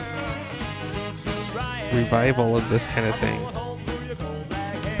revival of this kind of thing.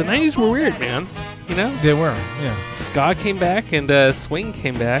 The 90s were weird, man. You know, They were, yeah. ska came back and swing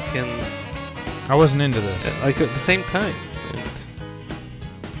came back, and I wasn't into this. like at the same time. And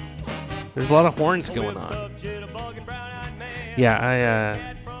there's a lot of horns going on. Yeah,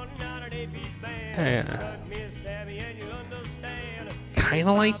 I kind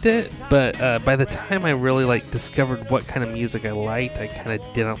of liked it, but by the time I really discovered what kind of music I liked, I kind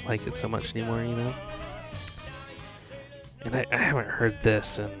of didn't like it so much anymore, you know. And I haven't heard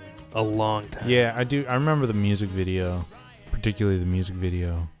this in a long time. Yeah, I do. I remember the music video, particularly the music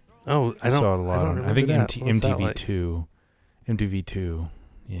video. Oh, I saw it a lot. I think What's that like? MTV2. MTV2.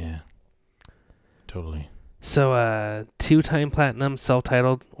 Yeah. Totally. So, 2-time platinum,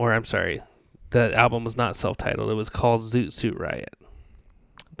 self-titled, or I'm sorry, the album was not self-titled. It was called Zoot Suit Riot.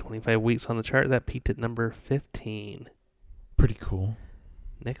 25 weeks on the chart. That peaked at number 15. Pretty cool.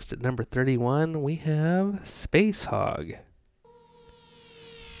 Next at number 31, we have Space Hog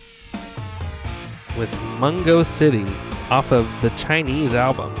with Mungo City off of the Chinese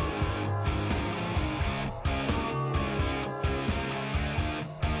album.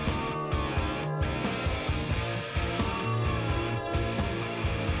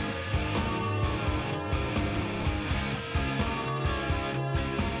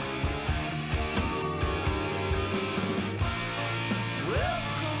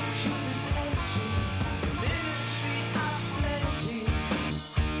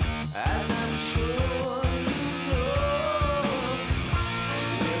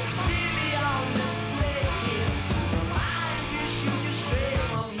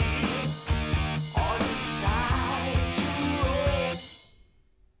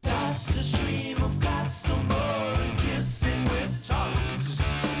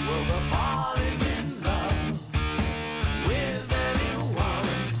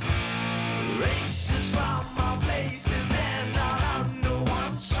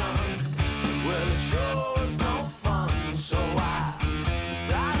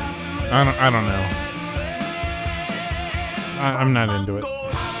 I don't know. I'm not into it.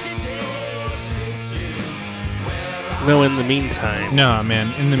 No, in the meantime. No,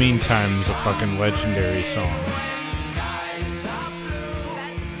 man. In the Meantime is a fucking legendary song.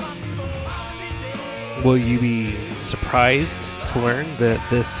 Will you be surprised to learn that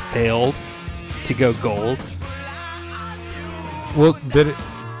this failed to go gold? Well, did it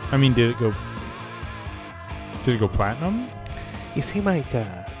go platinum? You see, Mike,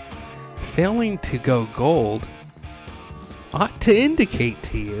 failing to go gold ought to indicate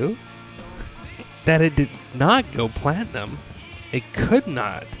to you that it did not go platinum. It could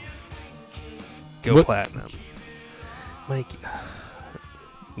not go What? platinum. Mike,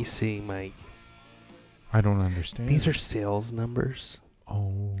 you see, Mike, I don't understand. these are sales numbers.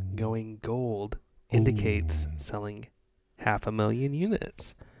 Oh. Going gold indicates selling 500,000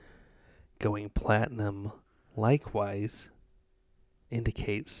 units. Going platinum, likewise,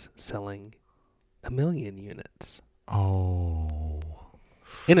 indicates selling 1,000,000 units. Oh.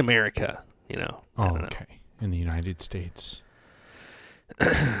 In America, you know. I Oh, don't know. okay. In the United States.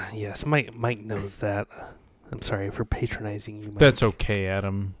 Yes, Mike knows that. I'm sorry for patronizing you, Mike. That's okay,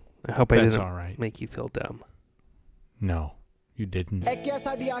 Adam. I hope I That's didn't all right. make you feel dumb. No, you didn't.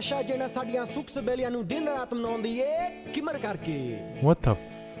 What the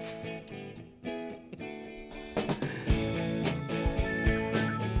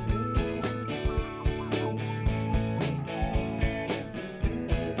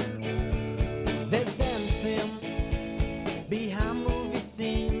There's dancing behind movie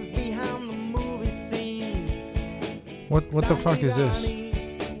scenes, behind the movie scenes. What the fuck is this?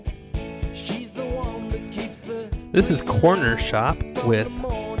 She's the one that keeps the This is Corner Shop with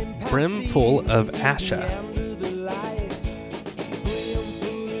Brimful of Asha.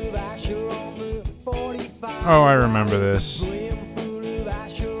 Oh, I remember this.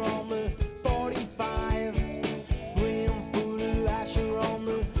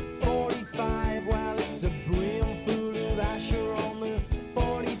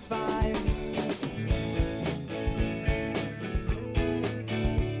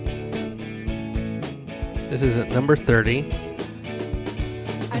 This is at number 30.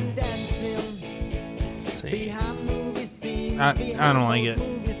 Let's see. I don't like it.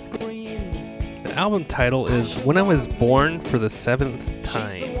 The album title is When I Was Born for the Seventh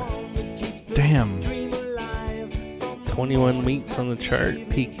Time. Damn. 21 weeks on the chart,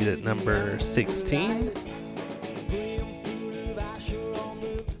 peaked at number 16.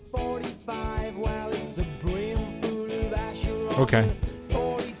 Okay.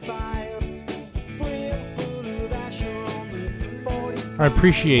 I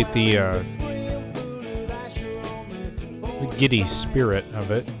appreciate the giddy spirit of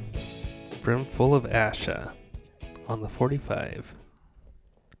it. Brimful of Asha on the 45.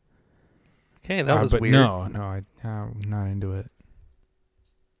 Okay, that was but weird. I'm not into it.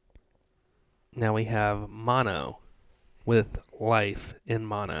 Now we have Mono with Life in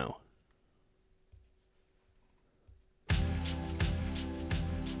Mono.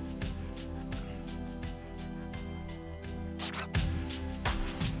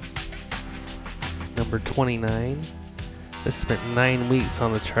 Number 29. This spent 9 weeks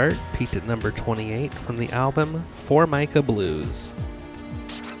on the chart, peaked at number 28 from the album Formica Blues.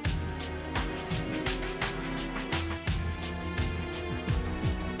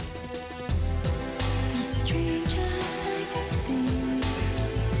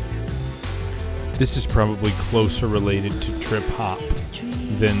 This is probably closer related to trip hop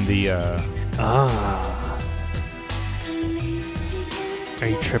than the Are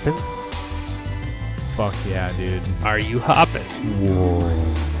you tripping? fuck yeah, dude. Are you hopping?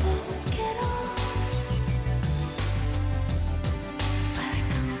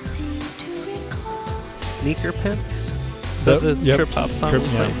 Sneaker Pimps? Is that the Yep. trip hop song? Trip,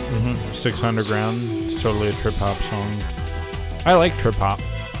 yeah. 6 Underground. It's totally a trip hop song. I like trip hop.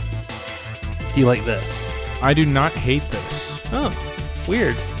 Do you like this? I do not hate this. Oh,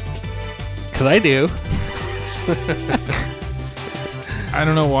 weird. Because I do. I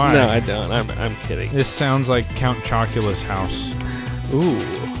don't know why. No, I don't. I'm kidding. This sounds like Count Chocula's house. Ooh.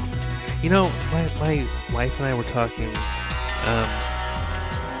 You know, my wife and I were talking.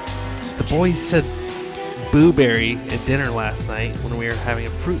 The boys said blueberry at dinner last night when we were having a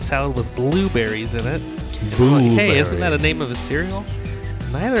fruit salad with blueberries in it. And I'm like, hey, isn't that a name of a cereal?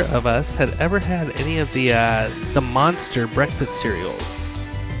 Neither of us had ever had any of the Monster breakfast cereals,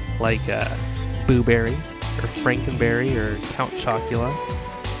 like Blueberry or Frankenberry or Count Chocula.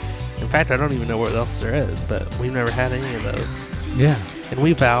 In fact, I don't even know what else there is, but we've never had any of those. Yeah. And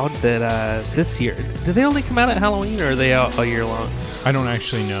we vowed that this year, do they only come out at Halloween or are they out all year long? I don't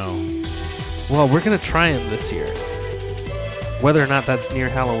actually know. Well, we're going to try them this year. Whether or not that's near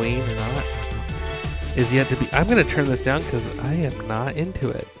Halloween or not is yet to be. I'm going to turn this down because I am not into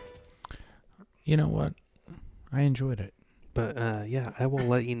it. You know what? I enjoyed it. But yeah, I will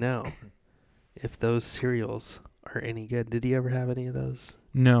let you know if those cereals are any good. Did you ever have any of those?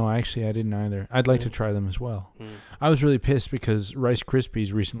 No, actually, I didn't either. I'd like to try them as well. I was really pissed because Rice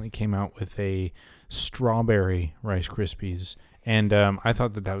Krispies recently came out with a strawberry Rice Krispies, and I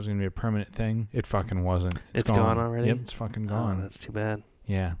thought that was going to be a permanent thing. It fucking wasn't. It's gone already? Yep, it's fucking gone. Oh, that's too bad.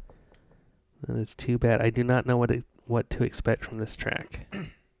 Yeah. That's too bad. I do not know what to expect from this track.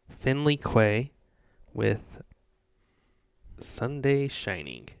 Finley Quay with Sunday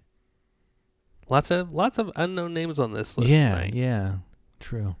Shining. Lots of unknown names on this list tonight. Yeah.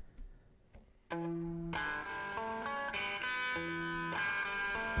 True.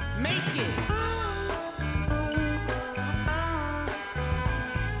 Make it.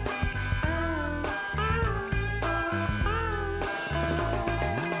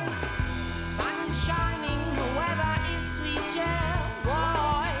 Sun is shining, the weather is sweet, yeah.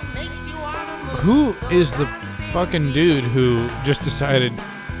 Boy, makes you wanna move. Who is the fucking dude who just decided,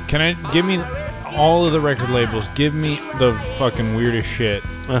 give me all of the record labels, give me the fucking weirdest shit.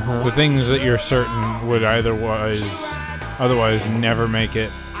 Uh-huh. The things that you're certain would otherwise never make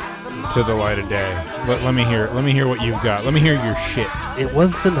it to the light of day. Let me hear what you've got. Let me hear your shit. It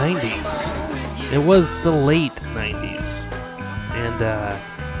was the 90s. It was the late 90s. And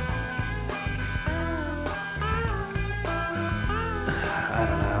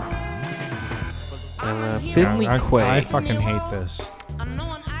I don't know. Finley Quay. I fucking hate this.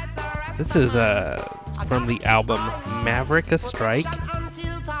 This is from the album Maverick a Strike.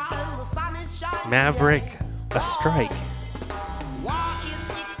 Maverick a Strike.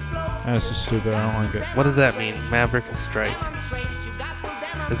 That's just stupid. I don't like it. What does that mean? Maverick a Strike.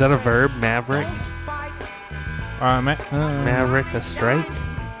 Is that a verb? Maverick? Maverick a Strike?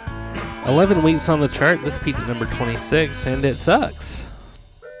 11 weeks on the chart. This peaked at number 26, and it sucks.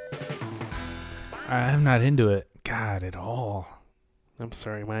 I'm not into it. God, at all. I'm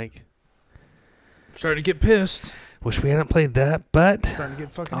sorry, Mike. I'm starting to get pissed. Wish we hadn't played that, but Starting to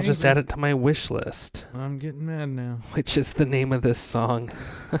get fucking I'll just angry. add it to my wish list, I'm getting mad now. which is the name of this song.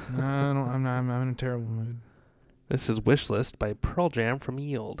 No, I'm in a terrible mood. This is Wish List by Pearl Jam from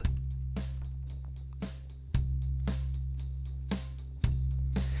Yield.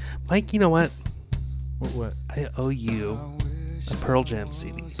 Mike, you know what? What? I owe you a Pearl Jam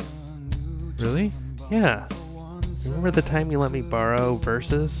CD. Really? Yeah. Remember the time you let me borrow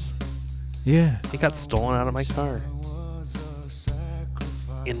Versus? Yeah. It got stolen out of my car.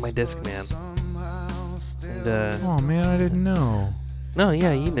 In my Discman. And, Oh man, I didn't know. no,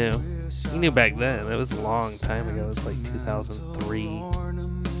 yeah, you knew. You knew back then. It was a long time ago. It was like 2003.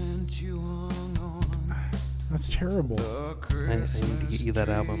 That's terrible. I need to get you that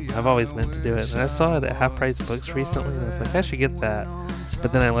album. I've always meant to do it. And I saw it at Half Price Books recently, and I was like, I should get that.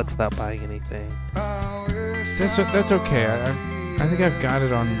 But then I left without buying anything. That's okay. I think I've got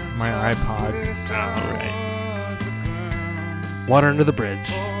it on my iPod. All right. Water Under the Bridge.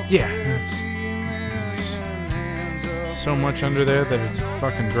 Yeah. It's so much under there that it's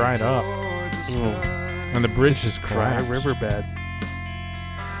fucking dried up. And the bridge is Dry collapsed. riverbed.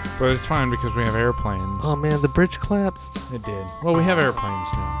 But it's fine because we have airplanes. Oh man, the bridge collapsed. It did. Well, we have airplanes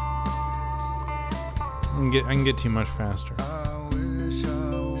now. I can get too much faster.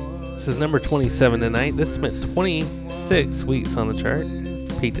 This is number 27 tonight. This spent 26 weeks on the chart.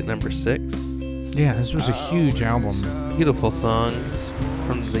 Peaked at number 6. Yeah, this was a huge album. Beautiful song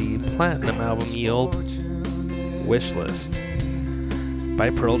from the platinum album Yield, Wish List by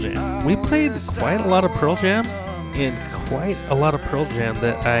Pearl Jam. We played quite a lot of Pearl Jam and quite a lot of Pearl Jam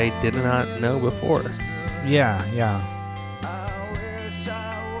that I did not know before. Yeah.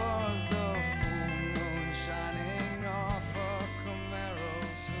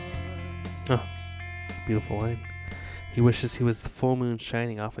 Oh, beautiful line. He wishes he was the full moon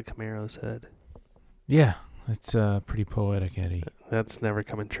shining off a Camaro's hood. Yeah, it's pretty poetic, Eddie. That's never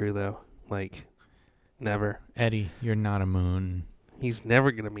coming true, though. Like, never. Eddie, you're not a moon. He's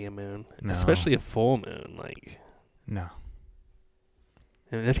never going to be a moon, No. especially a full moon. Like, No.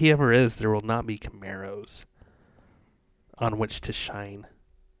 and if he ever is, there will not be Camaros on which to shine.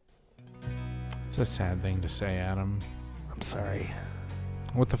 It's a sad thing to say, Adam. I'm sorry.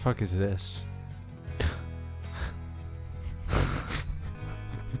 What the fuck is this?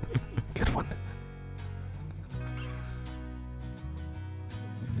 Good one.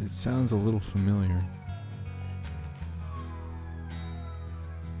 It sounds a little familiar.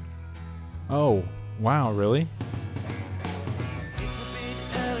 Oh, wow, really? It's a bit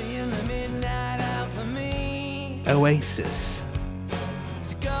early in the midnight hour for me Oasis.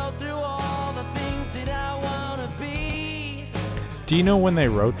 to go through all the things that I wanna be. Do you know when they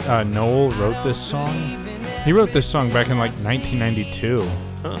wrote, Noel wrote this song? He wrote this song back in like 1992.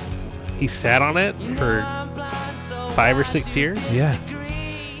 Huh. He sat on it for 5 or 6 years? Yeah.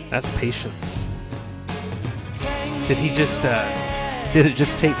 That's patience. Did he just, did it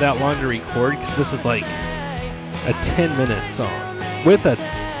just take that long to record? Because this is like a 10-minute song with a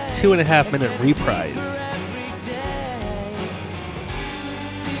 2.5-minute reprise.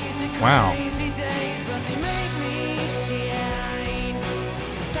 Wow. Easy days, but they make me shine.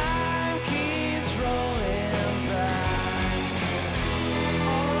 Time keeps rolling by.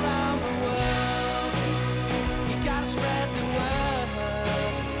 All around the world, you gotta spread the word.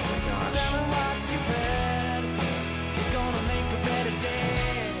 Tell them what you read. We're gonna make a better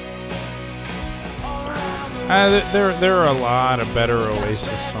day. All around the world. There are a lot of better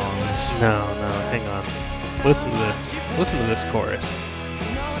Oasis songs. No, hang on. Listen to this. Listen to this chorus.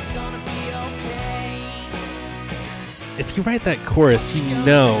 You know it's gonna be okay. If you write that chorus, you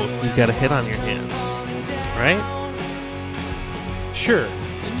know you've got a hit on your hands, right? Sure.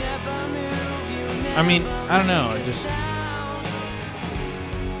 I mean, I don't know.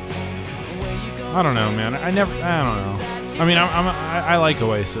 I don't know, man. I don't know. I mean, I like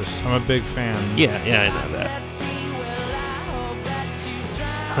Oasis. I'm a big fan. Yeah, I know that.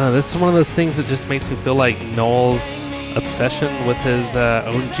 This is one of those things that just makes me feel like Noel's obsession with his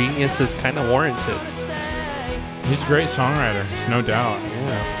own genius is kind of warranted. He's a great songwriter. There's no doubt.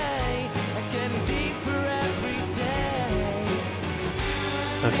 Yeah.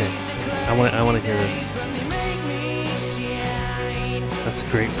 Okay, I want to hear this. That's a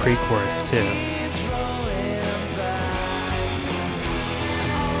great pre-chorus too.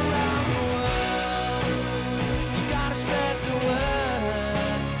 You gotta spread the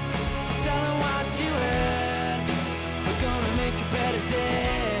word. Tell them what you heard. We're gonna make a better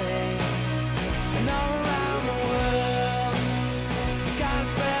day. And all around the world, you gotta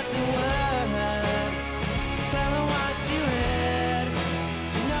spread the word. Tell them what you heard.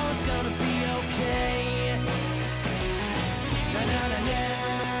 You know it's gonna be okay. Na na na na.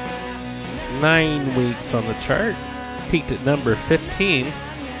 9 weeks on the chart, peaked at number 15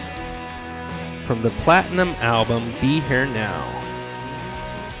 from the platinum album Be Here Now.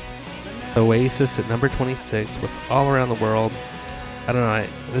 Oasis at number 26 with All Around the World. I don't know,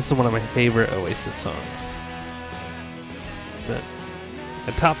 this is one of my favorite Oasis songs.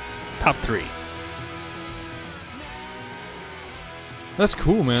 The top 3. That's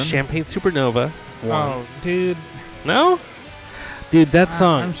cool, man. Champagne Supernova. One. Oh, dude. No? Dude, that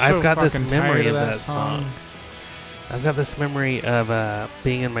song, I'm so I've got this fucking memory tired of that song. I've got this memory of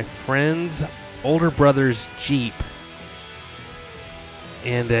being in my friend's older brother's Jeep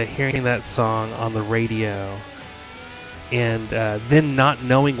and hearing that song on the radio and then not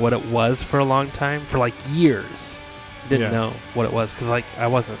knowing what it was for a long time, for like years. Didn't know what it was because like I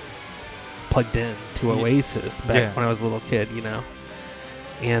wasn't plugged in to Oasis back when I was a little kid, you know.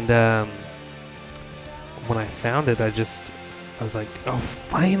 And when I found it, I was like, oh,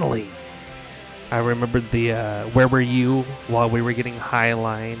 finally. I remembered the Where Were You while we were getting high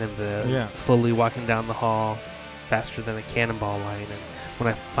line and the slowly walking down the hall faster than a cannonball line. And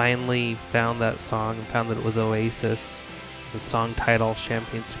when I finally found that song and found that it was Oasis, the song title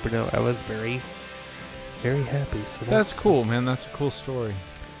Champagne Supernova, I was very, very happy. So That's cool, man. That's a cool story.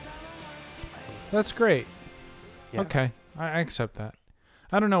 That's great. Yeah. Okay. I accept that.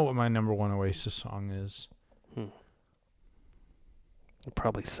 I don't know what my number one Oasis song is. It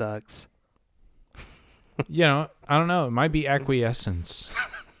probably sucks. You know, I don't know. It might be Acquiescence.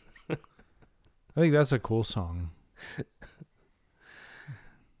 I think that's a cool song.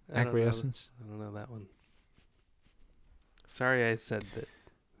 Acquiescence? I don't know that one. Sorry I said that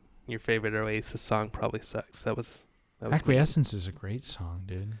your favorite Oasis song probably sucks. That was Acquiescence is a great song,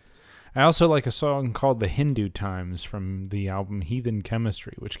 dude. I also like a song called The Hindu Times from the album Heathen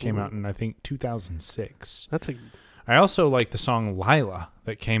Chemistry, which came out in, I think, 2006. I also like the song Lila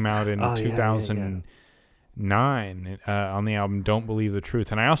that came out in 2009 on the album Don't Believe the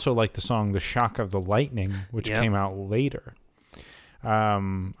Truth. And I also like the song The Shock of the Lightning, which came out later.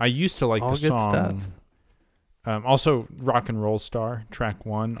 I used to like all the good song. Also, Rock and Roll Star, track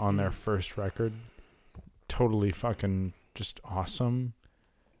 1 on their first record. Totally fucking just awesome.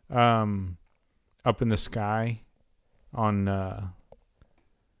 Up in the Sky on the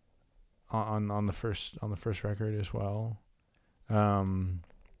first record as well. Man,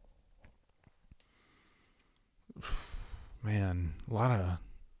 a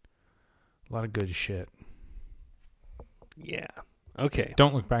A lot of good shit. Yeah. Okay.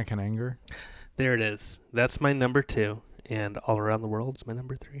 Don't Look Back in Anger. There it is. That's my number 2. And All Around the World's my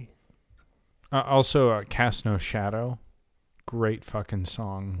number 3. Also, Cast No Shadow. Great fucking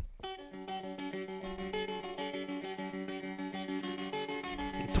song.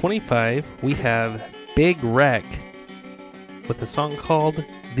 25, we have Big Wreck with a song called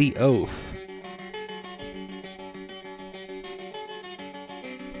The Oath.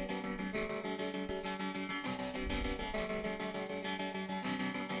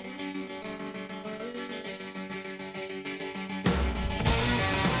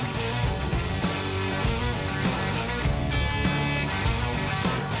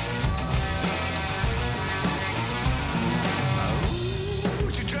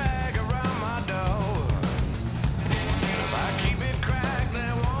 Would you drag around my door? If I keep it cracked,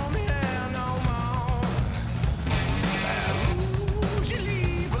 there won't be air no more. Would you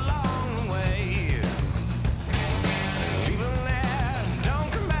leave along the way? Leave them there,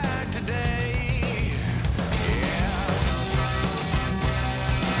 don't come back today.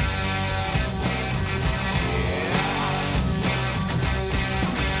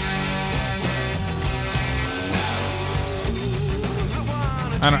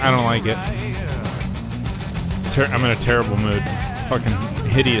 I don't like it. I'm in a terrible mood. Fucking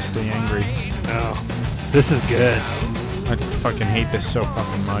hideously angry. Oh, this is good. I fucking hate this so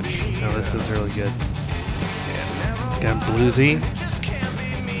fucking much. No, this is really good. It's kind of bluesy.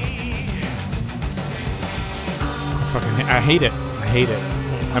 I hate it. I hate it.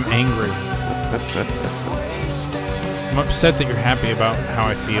 I'm angry. I'm upset that you're happy about how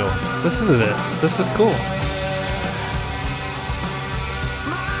I feel. Listen to this. This is cool.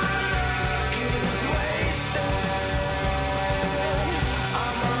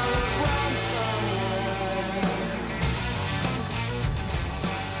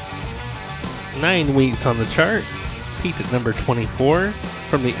 Nine weeks on the chart, peaked at number 24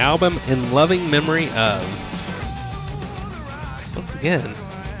 from the album In Loving Memory Of. Once again,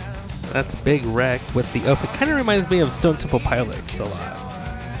 that's Big Wreck with The Oath. It kind of reminds me of Stone Temple Pilots a lot.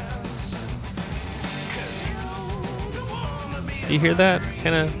 You hear that?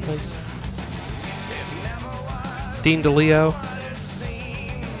 Kind of like Dean DeLeo.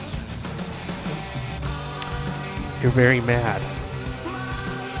 You're very mad.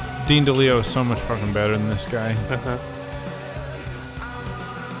 Dean DeLeo is so much fucking better than this guy. Uh-huh.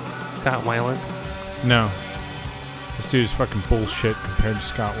 Scott Weiland. No. This dude's fucking bullshit compared to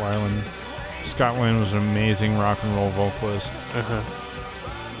Scott Weiland. Scott Weiland was an amazing rock and roll vocalist. Uh-huh.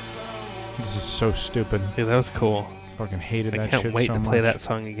 This is so stupid. Dude, that was cool. Fucking hated I that can't shit wait so to much. play that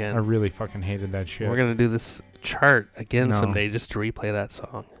song again. I really fucking hated that shit. We're going to do this chart again No. someday just to replay that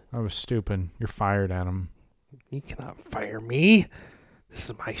song. That was stupid. You're fired, Adam. You cannot fire me. This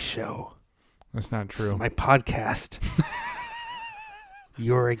is my show. That's not This true. is my podcast.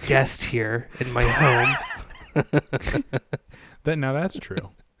 You're a guest here in my home. Now that's true.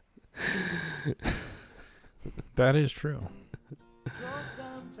 That is true. Drove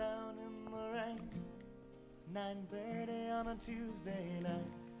downtown in the rain, 9:30 on a Tuesday night,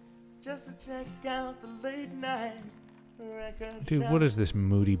 just to check out the late night record Dude, shop. what is this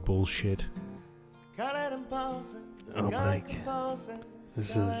moody bullshit? Got it impulsive, Oh, got Mike. it compulsive,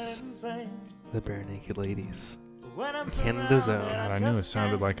 This got it is insane. the Bare Naked Ladies. When I'm Canada surrounded, Zone. God, I knew it just sounded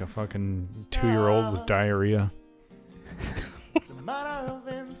can't. like a fucking 2-year-old with diarrhea. It's a matter of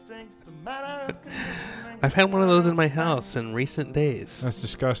instinct, it's a matter of conditioning. I've had one of those in my house in recent days. That's He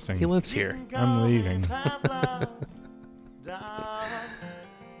disgusting. lives here. I'm leaving.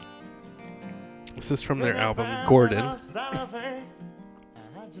 This is from their album Gordon.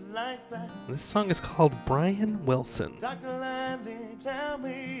 This song is called Brian Wilson. Dr. Landy, tell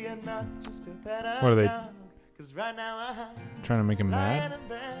me you're not just a pet What are they- dog. 'Cause right now I'm Trying to make him lying mad? in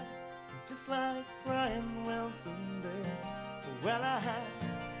bed, just like Brian Wilson did. Well,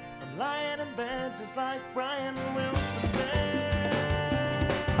 I'm lying in bed just like Brian Wilson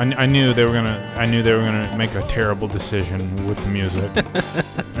did. I knew they were gonna make a terrible decision with the music,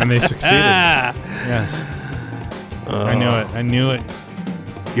 and they succeeded. Ah! Yes, I knew it. I knew it.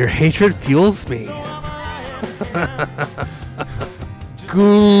 Your hatred fuels me.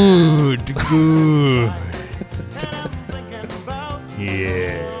 Good, good.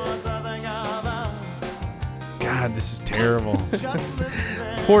 Yeah. God, this is terrible.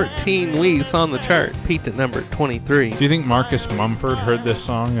 14 weeks on the chart, peaked at number 23. Do you think Marcus Mumford heard this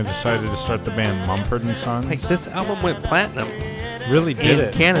song and decided to start the band Mumford and Sons? Like, this album went platinum Really did in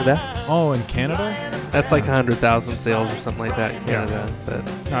it? Canada. Oh, in Canada? That's like 100,000 sales or something like that in Yeah. Canada. But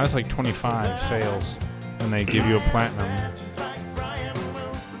No, that's like 25 sales, and they give you a platinum.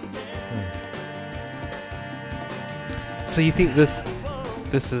 So you think this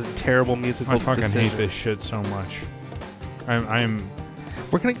is a terrible musical I fucking decision? hate this shit so much. I'm.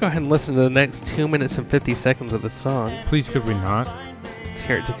 We're going to go ahead and listen to the next 2 minutes and 50 seconds of the song. Please, could we not? Let's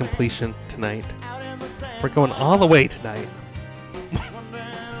hear it to completion tonight. We're going all the way tonight.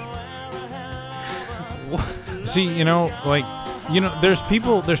 See, there's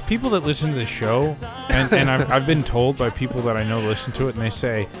people that listen to the show, and I've been told by people that I know listen to it, and they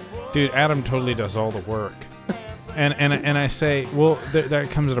say, "Dude, Adam totally does all the work." And I say, well, that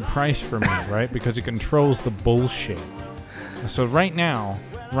comes at a price for me, right? Because it controls the bullshit. So right now,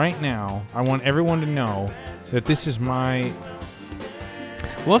 I want everyone to know that this is my...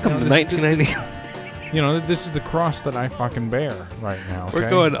 Welcome to 1990. This is the cross that I fucking bear right now. Okay? We're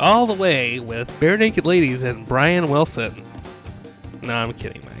going all the way with Bare Naked Ladies and Brian Wilson. No, I'm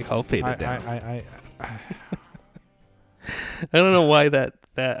kidding, Mike. I'll fade it down. I don't know why that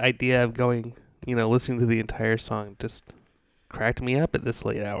idea of going, listening to the entire song just cracked me up at this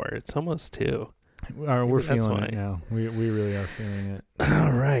late hour. It's almost 2. We're That's feeling why. it now. We really are feeling it.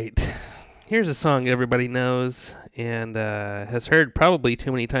 All right. Here's a song everybody knows and has heard probably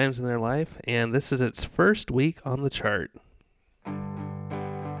too many times in their life, and this is its first week on the chart.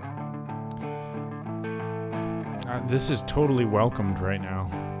 This is totally welcomed right now.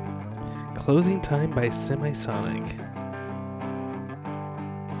 Closing Time by Semisonic.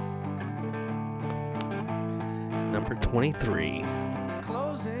 Number 23.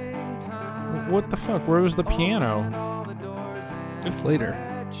 What the fuck? Where was the piano? It's later.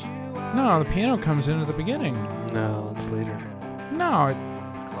 No, the piano comes in at the beginning. No, it's later. No.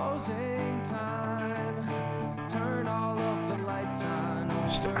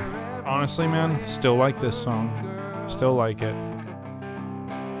 Honestly, man, still like this song. Still like it.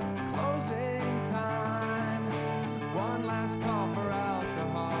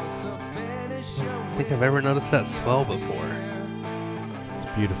 I don't think I've ever noticed that swell before. It's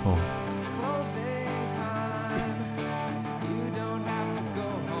beautiful.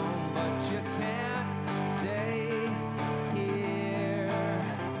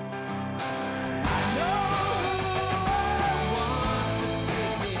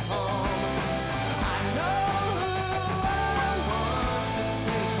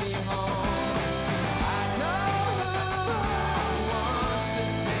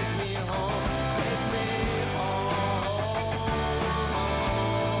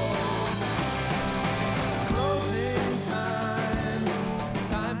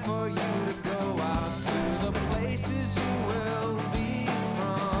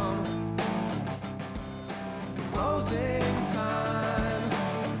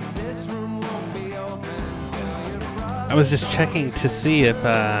 I was just checking to see if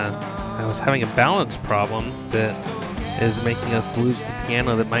I was having a balance problem that is making us lose the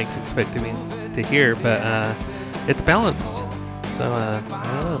piano that Mike's expecting me to hear, but it's balanced. So, I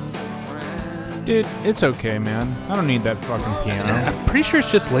don't know. Dude, it's okay, man. I don't need that fucking piano. I'm pretty sure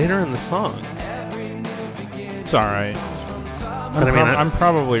it's just later in the song. It's alright. But I'm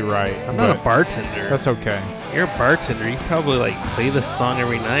probably right. I'm not a bartender. That's okay. You're a bartender. You probably play this song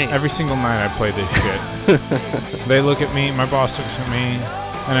every night. Every single night I play this shit. They look at me, my boss looks at me,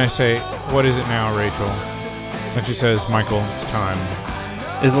 and I say, "What is it now, Rachel?" And she says, "Michael, it's time."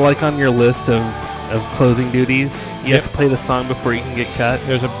 Is it on your list of closing duties? You have to play the song before you can get cut?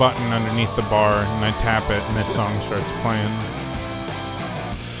 There's a button underneath the bar, and I tap it, and this song starts playing.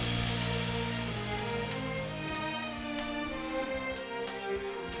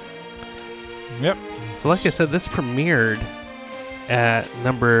 Yep. So like I said, this premiered at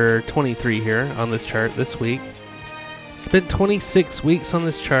number 23 here on this chart this week. It's been 26 weeks on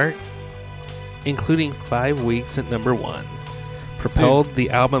this chart, including 5 weeks at number 1. Propelled the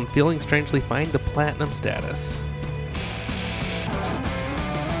album Feeling Strangely Fine to platinum status.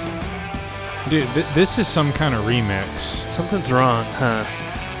 Dude, this is some kind of remix. Something's wrong, huh?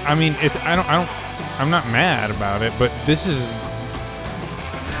 I mean, I'm not mad about it, but this is...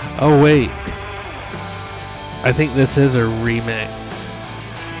 Oh, wait. I think this is a remix.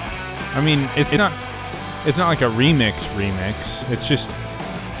 I mean, it's not like a remix. It's just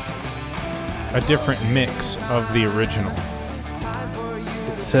a different mix of the original.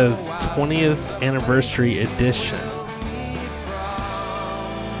 It says 20th anniversary edition.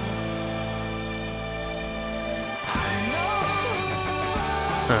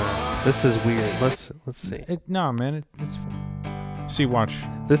 This is weird. Let's see. No, man, it's fun. See, watch.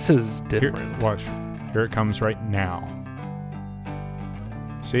 This is different. Here, watch. Here it comes right now.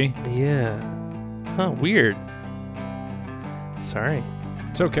 See? Yeah. Huh, weird. Sorry.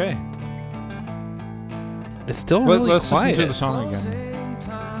 It's okay. It's still really Let's quiet. listen to the song again.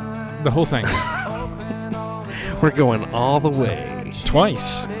 The whole thing. We're going all the way.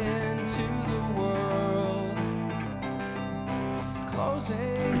 Twice. into the world.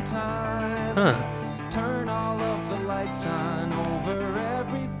 Closing time. Huh. Turn all of the lights on over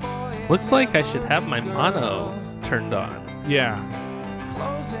every boy. Looks like I should have my mono turned on. Yeah.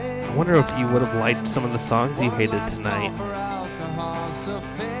 I wonder if you would have liked some of the songs you hated tonight.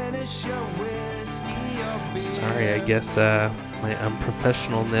 Sorry, I guess my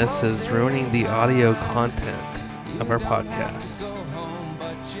unprofessionalness is ruining the audio content of our podcast.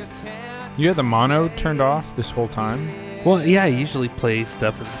 You had the mono turned off this whole time? Well, yeah, I usually play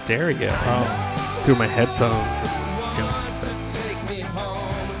stuff in stereo through my headphones.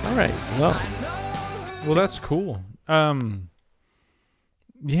 All right, Well, that's cool.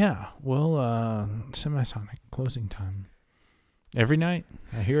 Yeah, well, Semisonic closing time. Every night,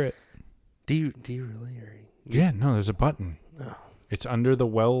 I hear it. do you really? Or Yeah, no, there's a button. Oh. It's under the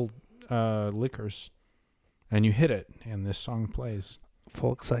well liquors. And you hit it, and this song plays.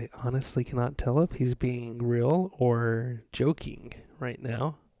 Folks, I honestly cannot tell if he's being real or joking right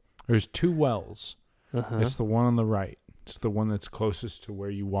now. There's two wells. Uh-huh. It's the one on the right. It's the one that's closest to where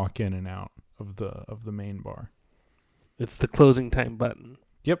you walk in and out of the main bar. It's the closing time button.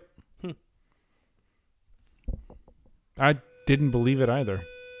 Yep. I didn't believe it either.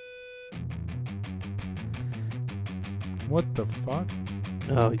 What the fuck?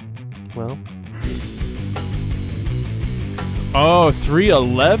 Oh, well. Oh,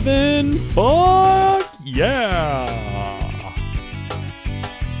 311? Fuck yeah!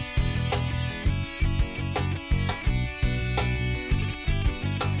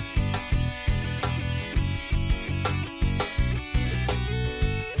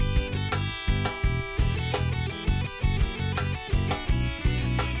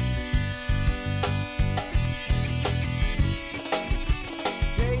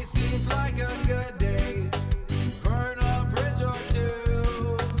 Day seems like a good day. Burn a bridge or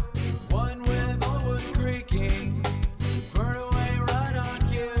two. One with old wood creaking. Burn away right on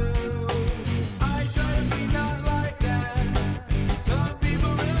cue. I try to be not like that. Some people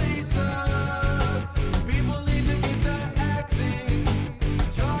really suck. People need to get their axing.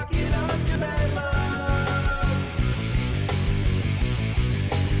 Chalk it up to bad luck.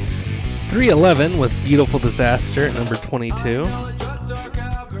 311 with Beautiful Disaster at number 22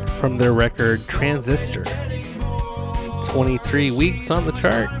 from their record Transistor. 23 weeks on the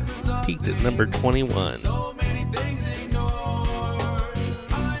chart, peaked at number 21. So many things ignored.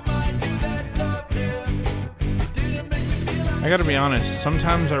 I might do that stuff if it didn't make me feel like I gotta be honest,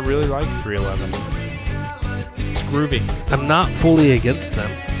 sometimes I really like 311. It's groovy. I'm not fully against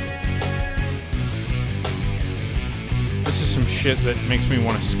them. This is some shit that makes me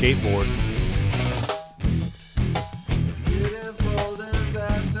want to skateboard. beautiful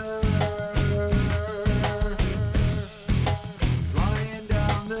disaster. Flying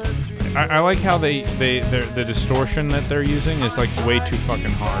down the street. I like how the distortion that they're using is like way too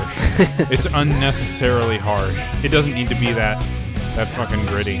fucking harsh. It's unnecessarily harsh. It doesn't need to be that fucking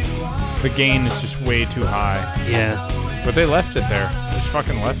gritty. The gain is just way too high. Yeah, But they left it there. Just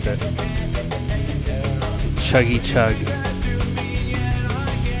fucking left it. chuggy chug.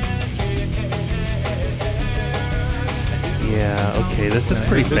 Yeah, okay, this is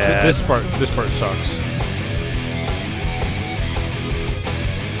pretty bad. This part sucks.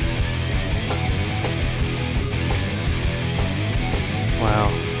 Wow.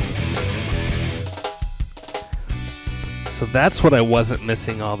 So that's what I wasn't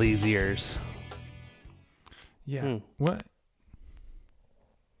missing all these years. Yeah. Hmm. What?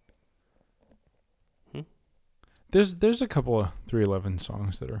 Hmm? There's a couple of 311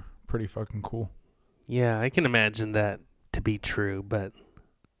 songs that are pretty fucking cool. Yeah, I can imagine that to be true, but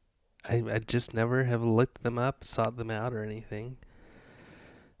I just never have looked them up, sought them out, or anything.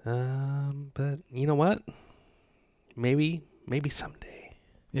 But you know what? Maybe someday.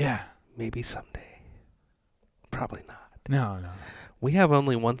 Yeah. Maybe someday. Probably not. No. We have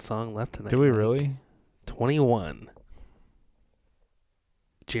only one song left tonight. Do we Mike. really? 21.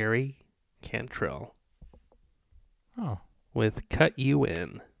 Jerry Cantrell Oh. with Cut You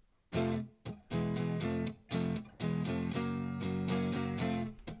In.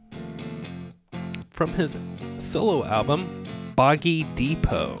 From his solo album, Boggy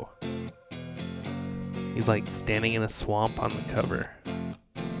Depot. He's like standing in a swamp on the cover.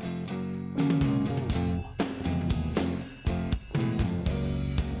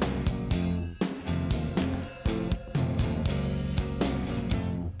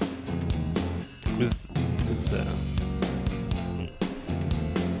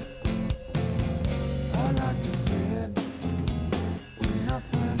 I like to sit with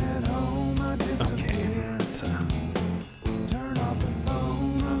nothing at home. I Okay, disappear. let's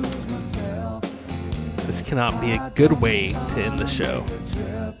This cannot be a good way to end the show.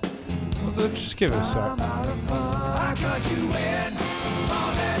 Well, just give it a sec. I cut you in.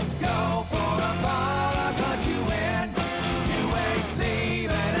 Oh, let's go for a ball. I cut you in. You ain't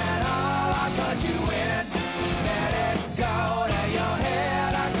leaving at all. I cut you in. Let it go to your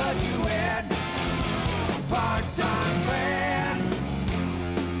head. I cut you in. Part-time man.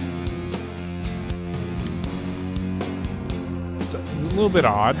 It's a little bit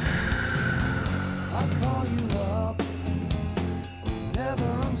odd. I call you up. Never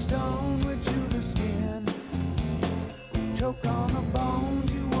I'm stoned with you to skin. Choke on the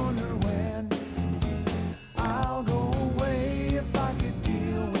bones, you wonder when I'll go away if I could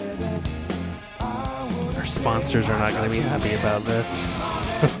deal with it. I would Our sponsors are not going to be happy about this.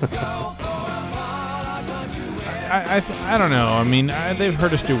 I don't know. I mean, they've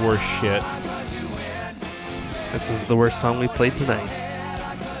heard us do worse shit. This is the worst song we played tonight.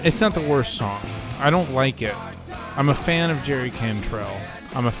 It's not the worst song. I don't like it. I'm a fan of Jerry Cantrell.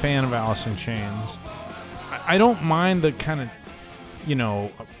 I'm a fan of Alice in Chains. I don't mind the kind of,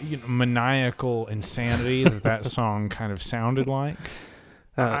 maniacal insanity that song kind of sounded like.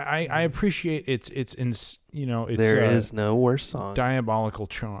 I appreciate its There is no worse song diabolical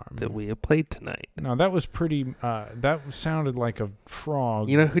charm that we have played tonight. No, that was pretty. That sounded like a frog.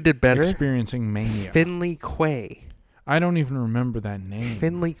 You know who did better? Experiencing mania. Finley Quay. I don't even remember that name.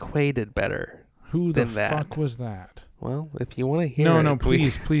 Finley Quay did better. Who the than that. fuck was that? Well, if you want to hear it. No,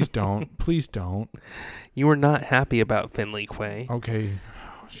 please don't. Please don't. You were not happy about Finley Quay. Okay.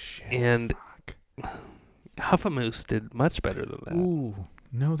 Oh, shit. And fuck. Huffamoose did much better than that. Ooh.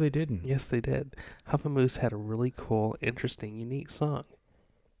 No, they didn't. Yes, they did. Huffamoose had a really cool, interesting, unique song.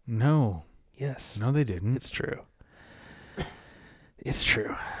 No. Yes. No, they didn't. It's true. It's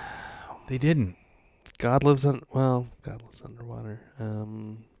true. They didn't. God lives underwater.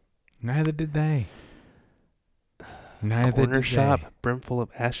 Neither did they. Neither Corner did shop, brimful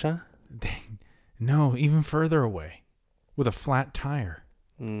of Asha. No, even further away, with a flat tire.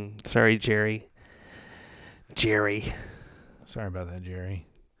 Sorry, Jerry. Sorry about that, Jerry.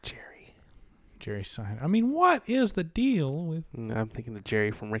 Jerry sign. I mean, what is the deal with? I'm thinking of Jerry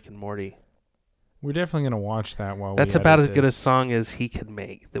from Rick and Morty. We're definitely gonna watch that while That's we about as edit good a this. song as he could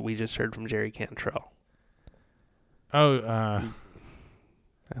make that we just heard from Jerry Cantrell. Oh,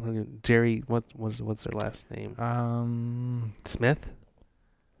 I don't know. Jerry, what's their last name? Smith?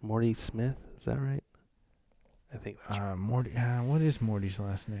 Morty Smith? Is that right? I think that's right. Morty. What is Morty's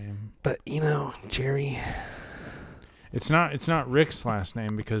last name? But Jerry. It's not Rick's last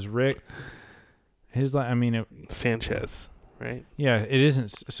name because Rick, Sanchez, right? Yeah, it isn't.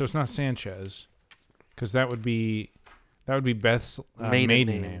 So it's not Sanchez, because that would be Beth's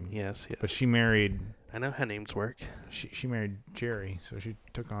maiden name. Yes. But she married. I know how names work. She married Jerry, so she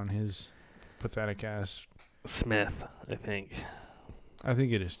took on his pathetic ass. Smith, I think. I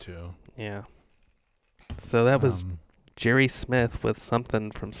think it is too. Yeah. So that was Jerry Smith with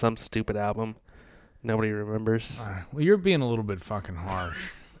something from some stupid album. Nobody remembers. Well, you're being a little bit fucking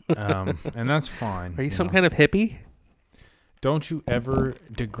harsh, and that's fine. Are you some kind of hippie? Don't you ever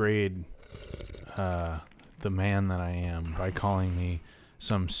degrade the man that I am by calling me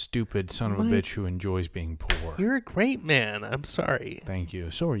some stupid son of a bitch who enjoys being poor. You're a great man. I'm sorry. Thank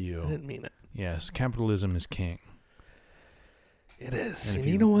you. So are I you. didn't mean it. Yes, capitalism is king. It is. And And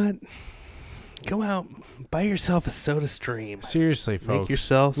if you know what? Go out, buy yourself a Soda Stream. Seriously, folks. Make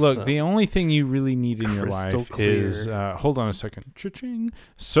yourself Look, some the only thing you really need in your crystal life clear. is hold on a second. Cha-ching.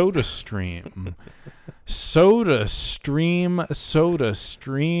 Soda Stream. Soda Stream.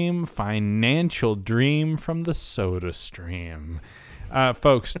 Financial dream from the Soda Stream.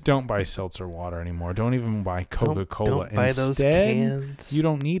 Folks, don't buy seltzer water anymore. Don't even buy Coca-Cola. Don't buy those Instead, cans. you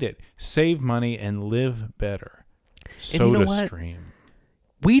don't need it. Save money and live better. Soda you know what? Stream.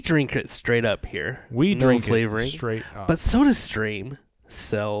 We drink it straight up here. We no drink flavoring, it straight up. But Soda Stream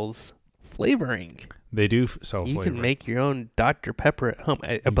sells flavoring. They do sell You flavor. can make your own Dr. Pepper at home.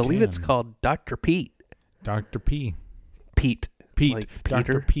 I You believe it's can. called Dr. Pete. Dr. P. Pete. Pete. Like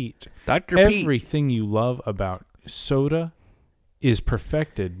Dr. Peter. Pete. Dr. Pete. Everything you love about soda is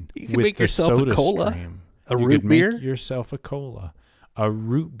perfected You can with make the yourself a Soda cola, Stream. a You root could beer. Make yourself a cola, a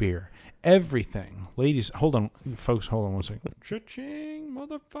root beer, everything. Ladies, hold on, folks, hold on one second. Cha-ching,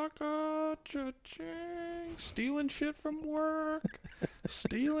 motherfucker, cha-ching, stealing shit from work,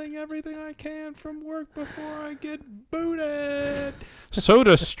 stealing everything I can from work before I get booted.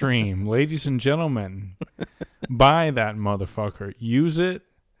 Soda Stream, ladies and gentlemen, buy that motherfucker. Use it.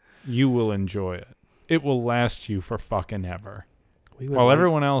 You will enjoy it. It will last you for fucking ever. We would While like-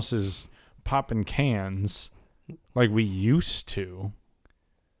 everyone else is popping cans like we used to.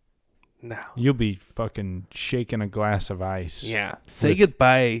 No. You'll be fucking shaking a glass of ice. Yeah. Say With-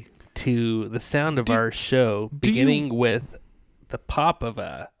 goodbye to the sound of Do- our show, do you- beginning with the pop of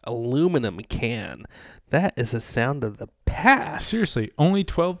a aluminum can. That is a sound of the past. Seriously, only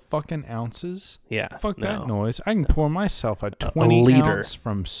 12 fucking ounces? Yeah. Fuck no. that noise. I can pour myself a 20 liter. ounce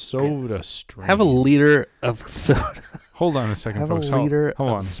from Soda Stream. Have a liter of soda. Hold on a second, Have folks. a liter Hold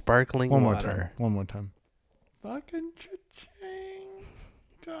of on. sparkling One more water. time. One more time. Fucking cha-ching.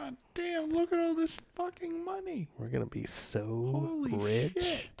 God damn, look at all this fucking money. We're gonna be so Holy rich.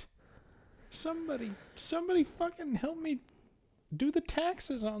 shit. Somebody fucking help me do the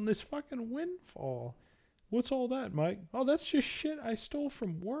taxes on this fucking windfall. What's all that, Mike? Oh, that's just shit I stole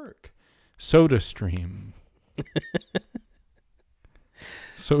from work. Soda Stream.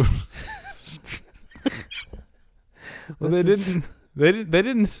 So well, they This is- didn't they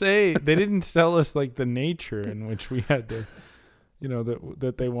didn't say they didn't sell us like the nature in which we had to, you know,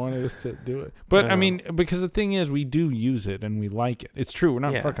 that they wanted us to do it. But I Oh. mean, because the thing is, we do use it and we like it. It's true. We're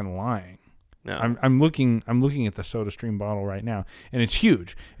not Yeah. fucking lying. No. I'm looking at the Soda Stream bottle right now, and it's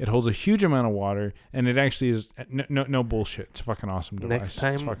huge. It holds a huge amount of water, and it actually is no bullshit. It's a fucking awesome device.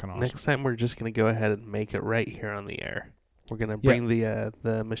 It's fucking awesome. Next time we're just gonna go ahead and make it right here on the air. We're gonna bring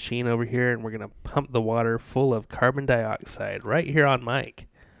the machine over here, and we're gonna pump the water full of carbon dioxide right here on mic.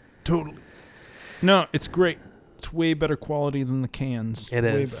 Totally. No, it's great. It's way better quality than the cans. It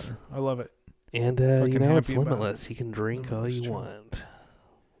way is. better. I love it. And Fucking you know it's happy about it. limitless. You can drink all Limitless, you true. want.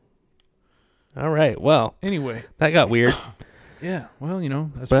 All right. Well, Anyway, that got weird. yeah. Well, you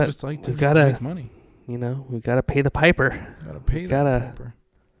know, that's But what it's like to we've gotta- make money. You know, we've got to pay the piper. Gotta pay gotta- that paper.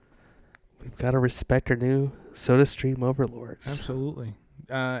 We've got to respect our new Soda Stream overlords. Absolutely.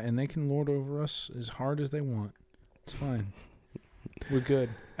 And they can lord over us as hard as they want. It's fine. We're good.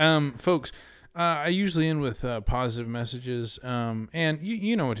 Folks, I usually end with positive messages. And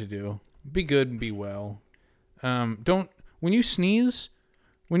you know what to do. Be good and be well. When you sneeze,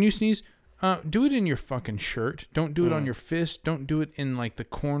 do it in your fucking shirt. Don't do it on your fist. Don't do it in like the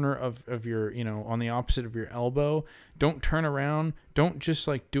corner of your, you know, on the opposite of your elbow. Don't turn around. Don't just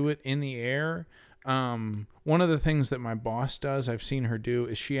like do it in the air. One of the things that my boss does, I've seen her do,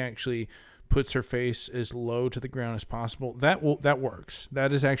 is she actually puts her face as low to the ground as possible. That works.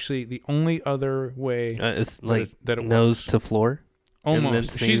 That is actually the only other way. It's like that it nose works. to floor. And then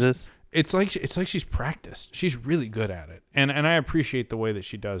Almost. sneezes. It's like she's practiced. She's really good at it, and I appreciate the way that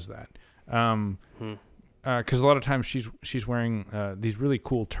she does that. Because a lot of times she's wearing these really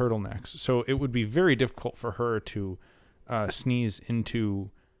cool turtlenecks, so it would be very difficult for her to sneeze into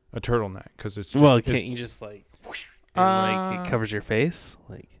a turtleneck because it's just, Well, can't you just like, whoosh, and like it covers your face?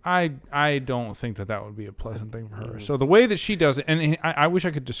 Like, I don't think that would be a pleasant thing for her. So the way that she does it, and I wish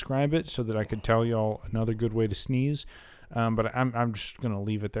I could describe it so that I could tell y'all another good way to sneeze. But I'm just gonna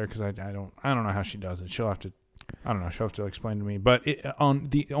leave it there because I don't know how she does it. She'll have to explain to me. But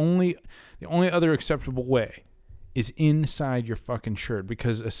the only other acceptable way is inside your fucking shirt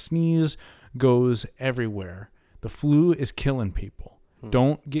because a sneeze goes everywhere. The flu is killing people.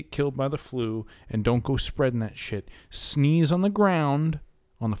 Don't get killed by the flu and don't go spreading that shit. Sneeze on the ground,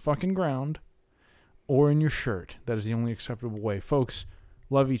 on the fucking ground, or in your shirt. That is the only acceptable way. Folks,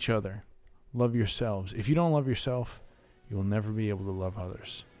 love each other. Love yourselves. If you don't love yourself, you will never be able to love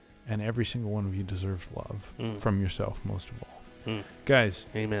others. And every single one of you deserves love from yourself, most of all. Guys,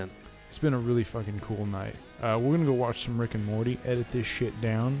 amen. it's been a really fucking cool night. We're going to go watch some Rick and Morty, edit this shit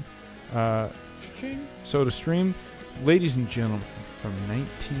down. Soda Stream. Ladies and gentlemen, from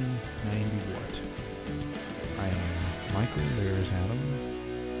 1990 what? I am Michael. There's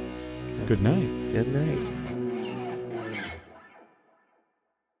Adam. That's Good me. night. Good night.